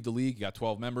people who leave the league, you got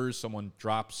 12 members, someone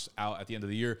drops out at the end of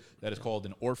the year, that is called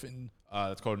an orphan.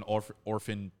 That's called an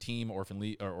orphan team, orphan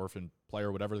league, or orphan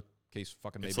player, whatever the case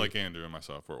fucking may be. It's like Andrew and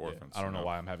myself, we're orphans. I don't know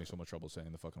why I'm having so much trouble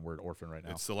saying the fucking word orphan right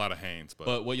now. It's a lot of Haynes,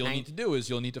 but what you'll need to do is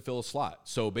you'll need to fill a slot.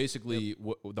 So basically,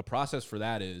 the process for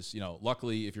that is,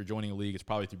 luckily, if you're joining a league, it's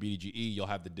probably through BDGE. You'll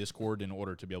have the Discord in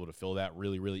order to be able to fill that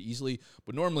really, really easily.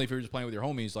 But normally, if you're just playing with your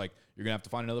homies, like you're gonna have to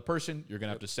find another person. You're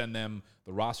gonna have to send them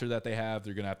the roster that they have.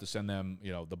 You're gonna have to send them,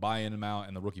 the buy-in amount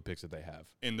and the rookie picks that they have.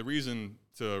 And the reason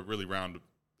to really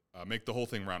make the whole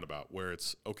thing roundabout, where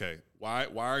it's, okay, why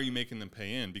are you making them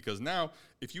pay in? Because now,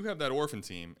 if you have that orphan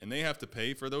team and they have to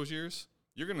pay for those years,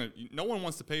 no one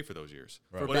wants to pay for those years.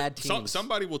 Right. For bad teams.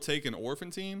 Somebody will take an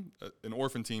orphan team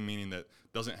meaning that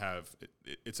doesn't have,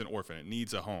 it's an orphan. It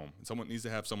needs a home. And someone needs to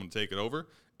have someone take it over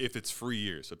if it's free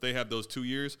years. If they have those 2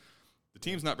 years, the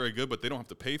team's not very good, but they don't have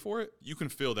to pay for it. You can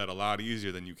fill that a lot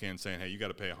easier than you can saying, hey, you got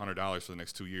to pay $100 for the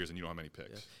next 2 years and you don't have any picks.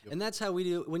 Yeah. Yep. And that's how we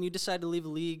do. When you decide to leave a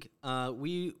league,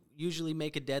 we usually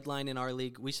make a deadline in our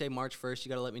league. We say March 1st. You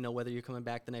got to let me know whether you're coming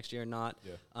back the next year or not.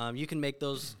 Yeah. You can make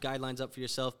those guidelines up for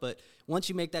yourself. But once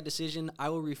you make that decision, I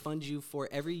will refund you for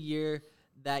every year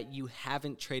that you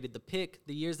haven't traded the pick.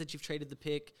 The years that you've traded the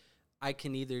pick, I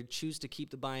can either choose to keep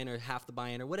the buy-in or half the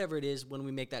buy-in or whatever it is when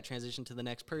we make that transition to the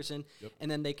next person. Yep. And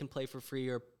then they can play for free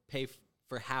or pay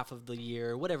for half of the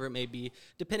year or whatever it may be,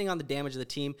 depending on the damage of the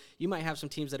team. You might have some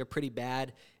teams that are pretty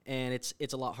bad, and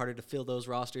it's a lot harder to fill those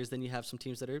rosters than you have some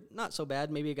teams that are not so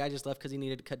bad. Maybe a guy just left because he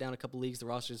needed to cut down a couple leagues. The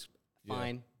roster's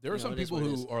fine. There are some people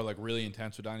who are like really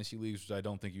intense with Dynasty leagues, which I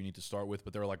don't think you need to start with,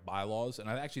 but there are like bylaws, and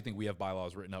I actually think we have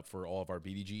bylaws written up for all of our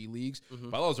BDGE leagues. Mm-hmm.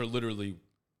 Bylaws are literally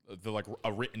they're like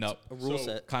a written up rule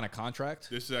set kind of contract.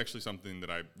 This is actually something that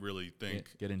I really think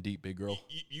get in deep, big girl.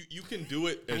 You can do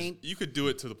it you could do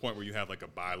it to the point where you have like a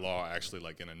bylaw actually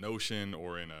like in a Notion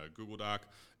or in a Google Doc.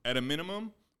 At a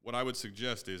minimum, what I would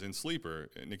suggest is in Sleeper,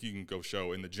 and Nick, you can go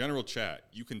show in the general chat,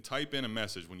 you can type in a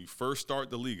message when you first start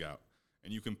the league out,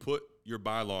 and you can put your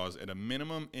bylaws at a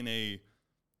minimum in a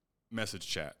message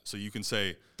chat. So you can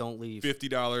say, don't leave.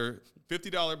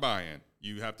 $50 buy-in.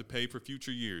 You have to pay for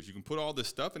future years. You can put all this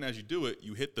stuff, and as you do it,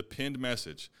 you hit the pinned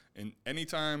message. And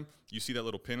anytime you see that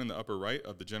little pin in the upper right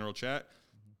of the general chat,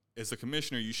 as a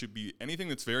commissioner, you should be anything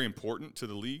that's very important to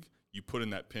the league, you put in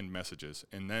that pinned messages.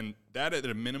 And then that at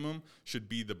a minimum should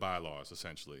be the bylaws,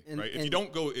 essentially. Right? If you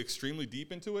don't go extremely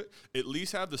deep into it, at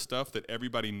least have the stuff that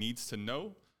everybody needs to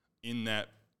know in that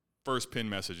first pin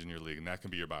message in your league, and that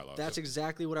can be your bylaws. That's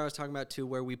exactly what I was talking about, too,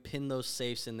 where we pin those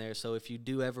safes in there. So if you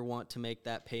do ever want to make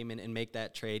that payment and make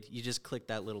that trade, you just click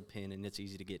that little pin, and it's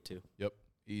easy to get to. Yep,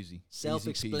 easy.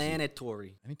 Self-explanatory.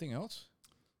 Easy. Anything else?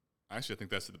 Actually, I think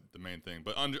that's the main thing.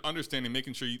 But understanding,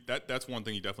 making sure that's one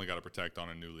thing you definitely got to protect on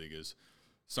a new league is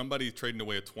somebody trading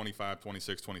away a 25,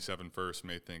 26, 27 first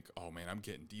may think, oh, man, I'm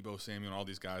getting Debo Samuel and all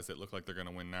these guys that look like they're going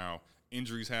to win now.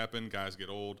 Injuries happen, guys get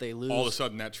old. They lose. All of a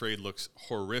sudden, that trade looks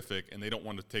horrific, and they don't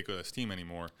want to take this team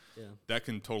anymore. Yeah. That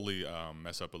can totally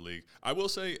mess up a league. I will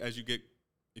say,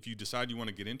 if you decide you want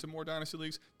to get into more dynasty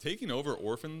leagues, taking over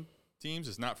orphan teams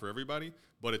is not for everybody,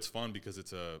 but it's fun because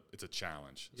it's a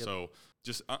challenge. Yep. So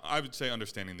just I would say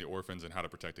understanding the orphans and how to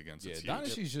protect against it. Yeah,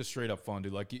 Dynasty is just straight up fun,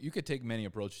 dude. Like you could take many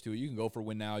approaches to it. You can go for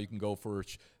win now. You can go for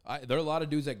there are a lot of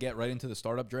dudes that get right into the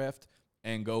startup draft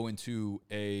and go into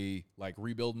a like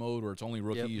rebuild mode where it's only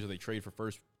rookies or they trade for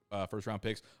first round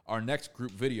picks. Our next group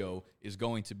video is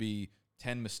going to be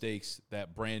 10 mistakes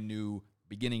that brand new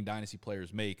beginning Dynasty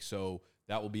players make. So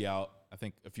that will be out, I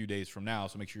think, a few days from now.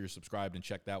 So make sure you're subscribed and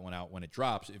check that one out when it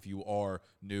drops if you are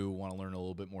new, want to learn a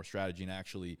little bit more strategy and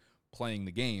actually playing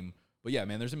the game. But yeah,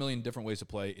 man, there's a million different ways to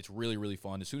play. It's really, really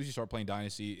fun. As soon as you start playing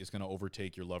Dynasty, it's going to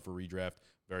overtake your love for redraft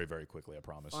very, very quickly, I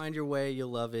promise. Find your way. You'll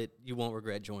love it. You won't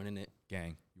regret joining it.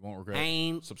 Gang, you won't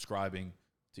regret subscribing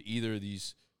to either of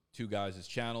these two guys'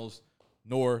 channels,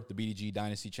 nor the BDG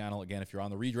Dynasty channel. Again, if you're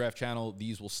on the redraft channel,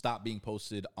 these will stop being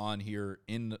posted on here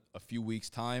in a few weeks'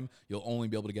 time. You'll only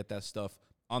be able to get that stuff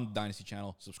on the Dynasty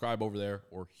channel. Subscribe over there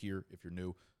or here if you're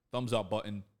new. Thumbs up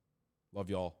button. Love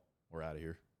y'all. We're out of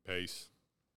here. Peace.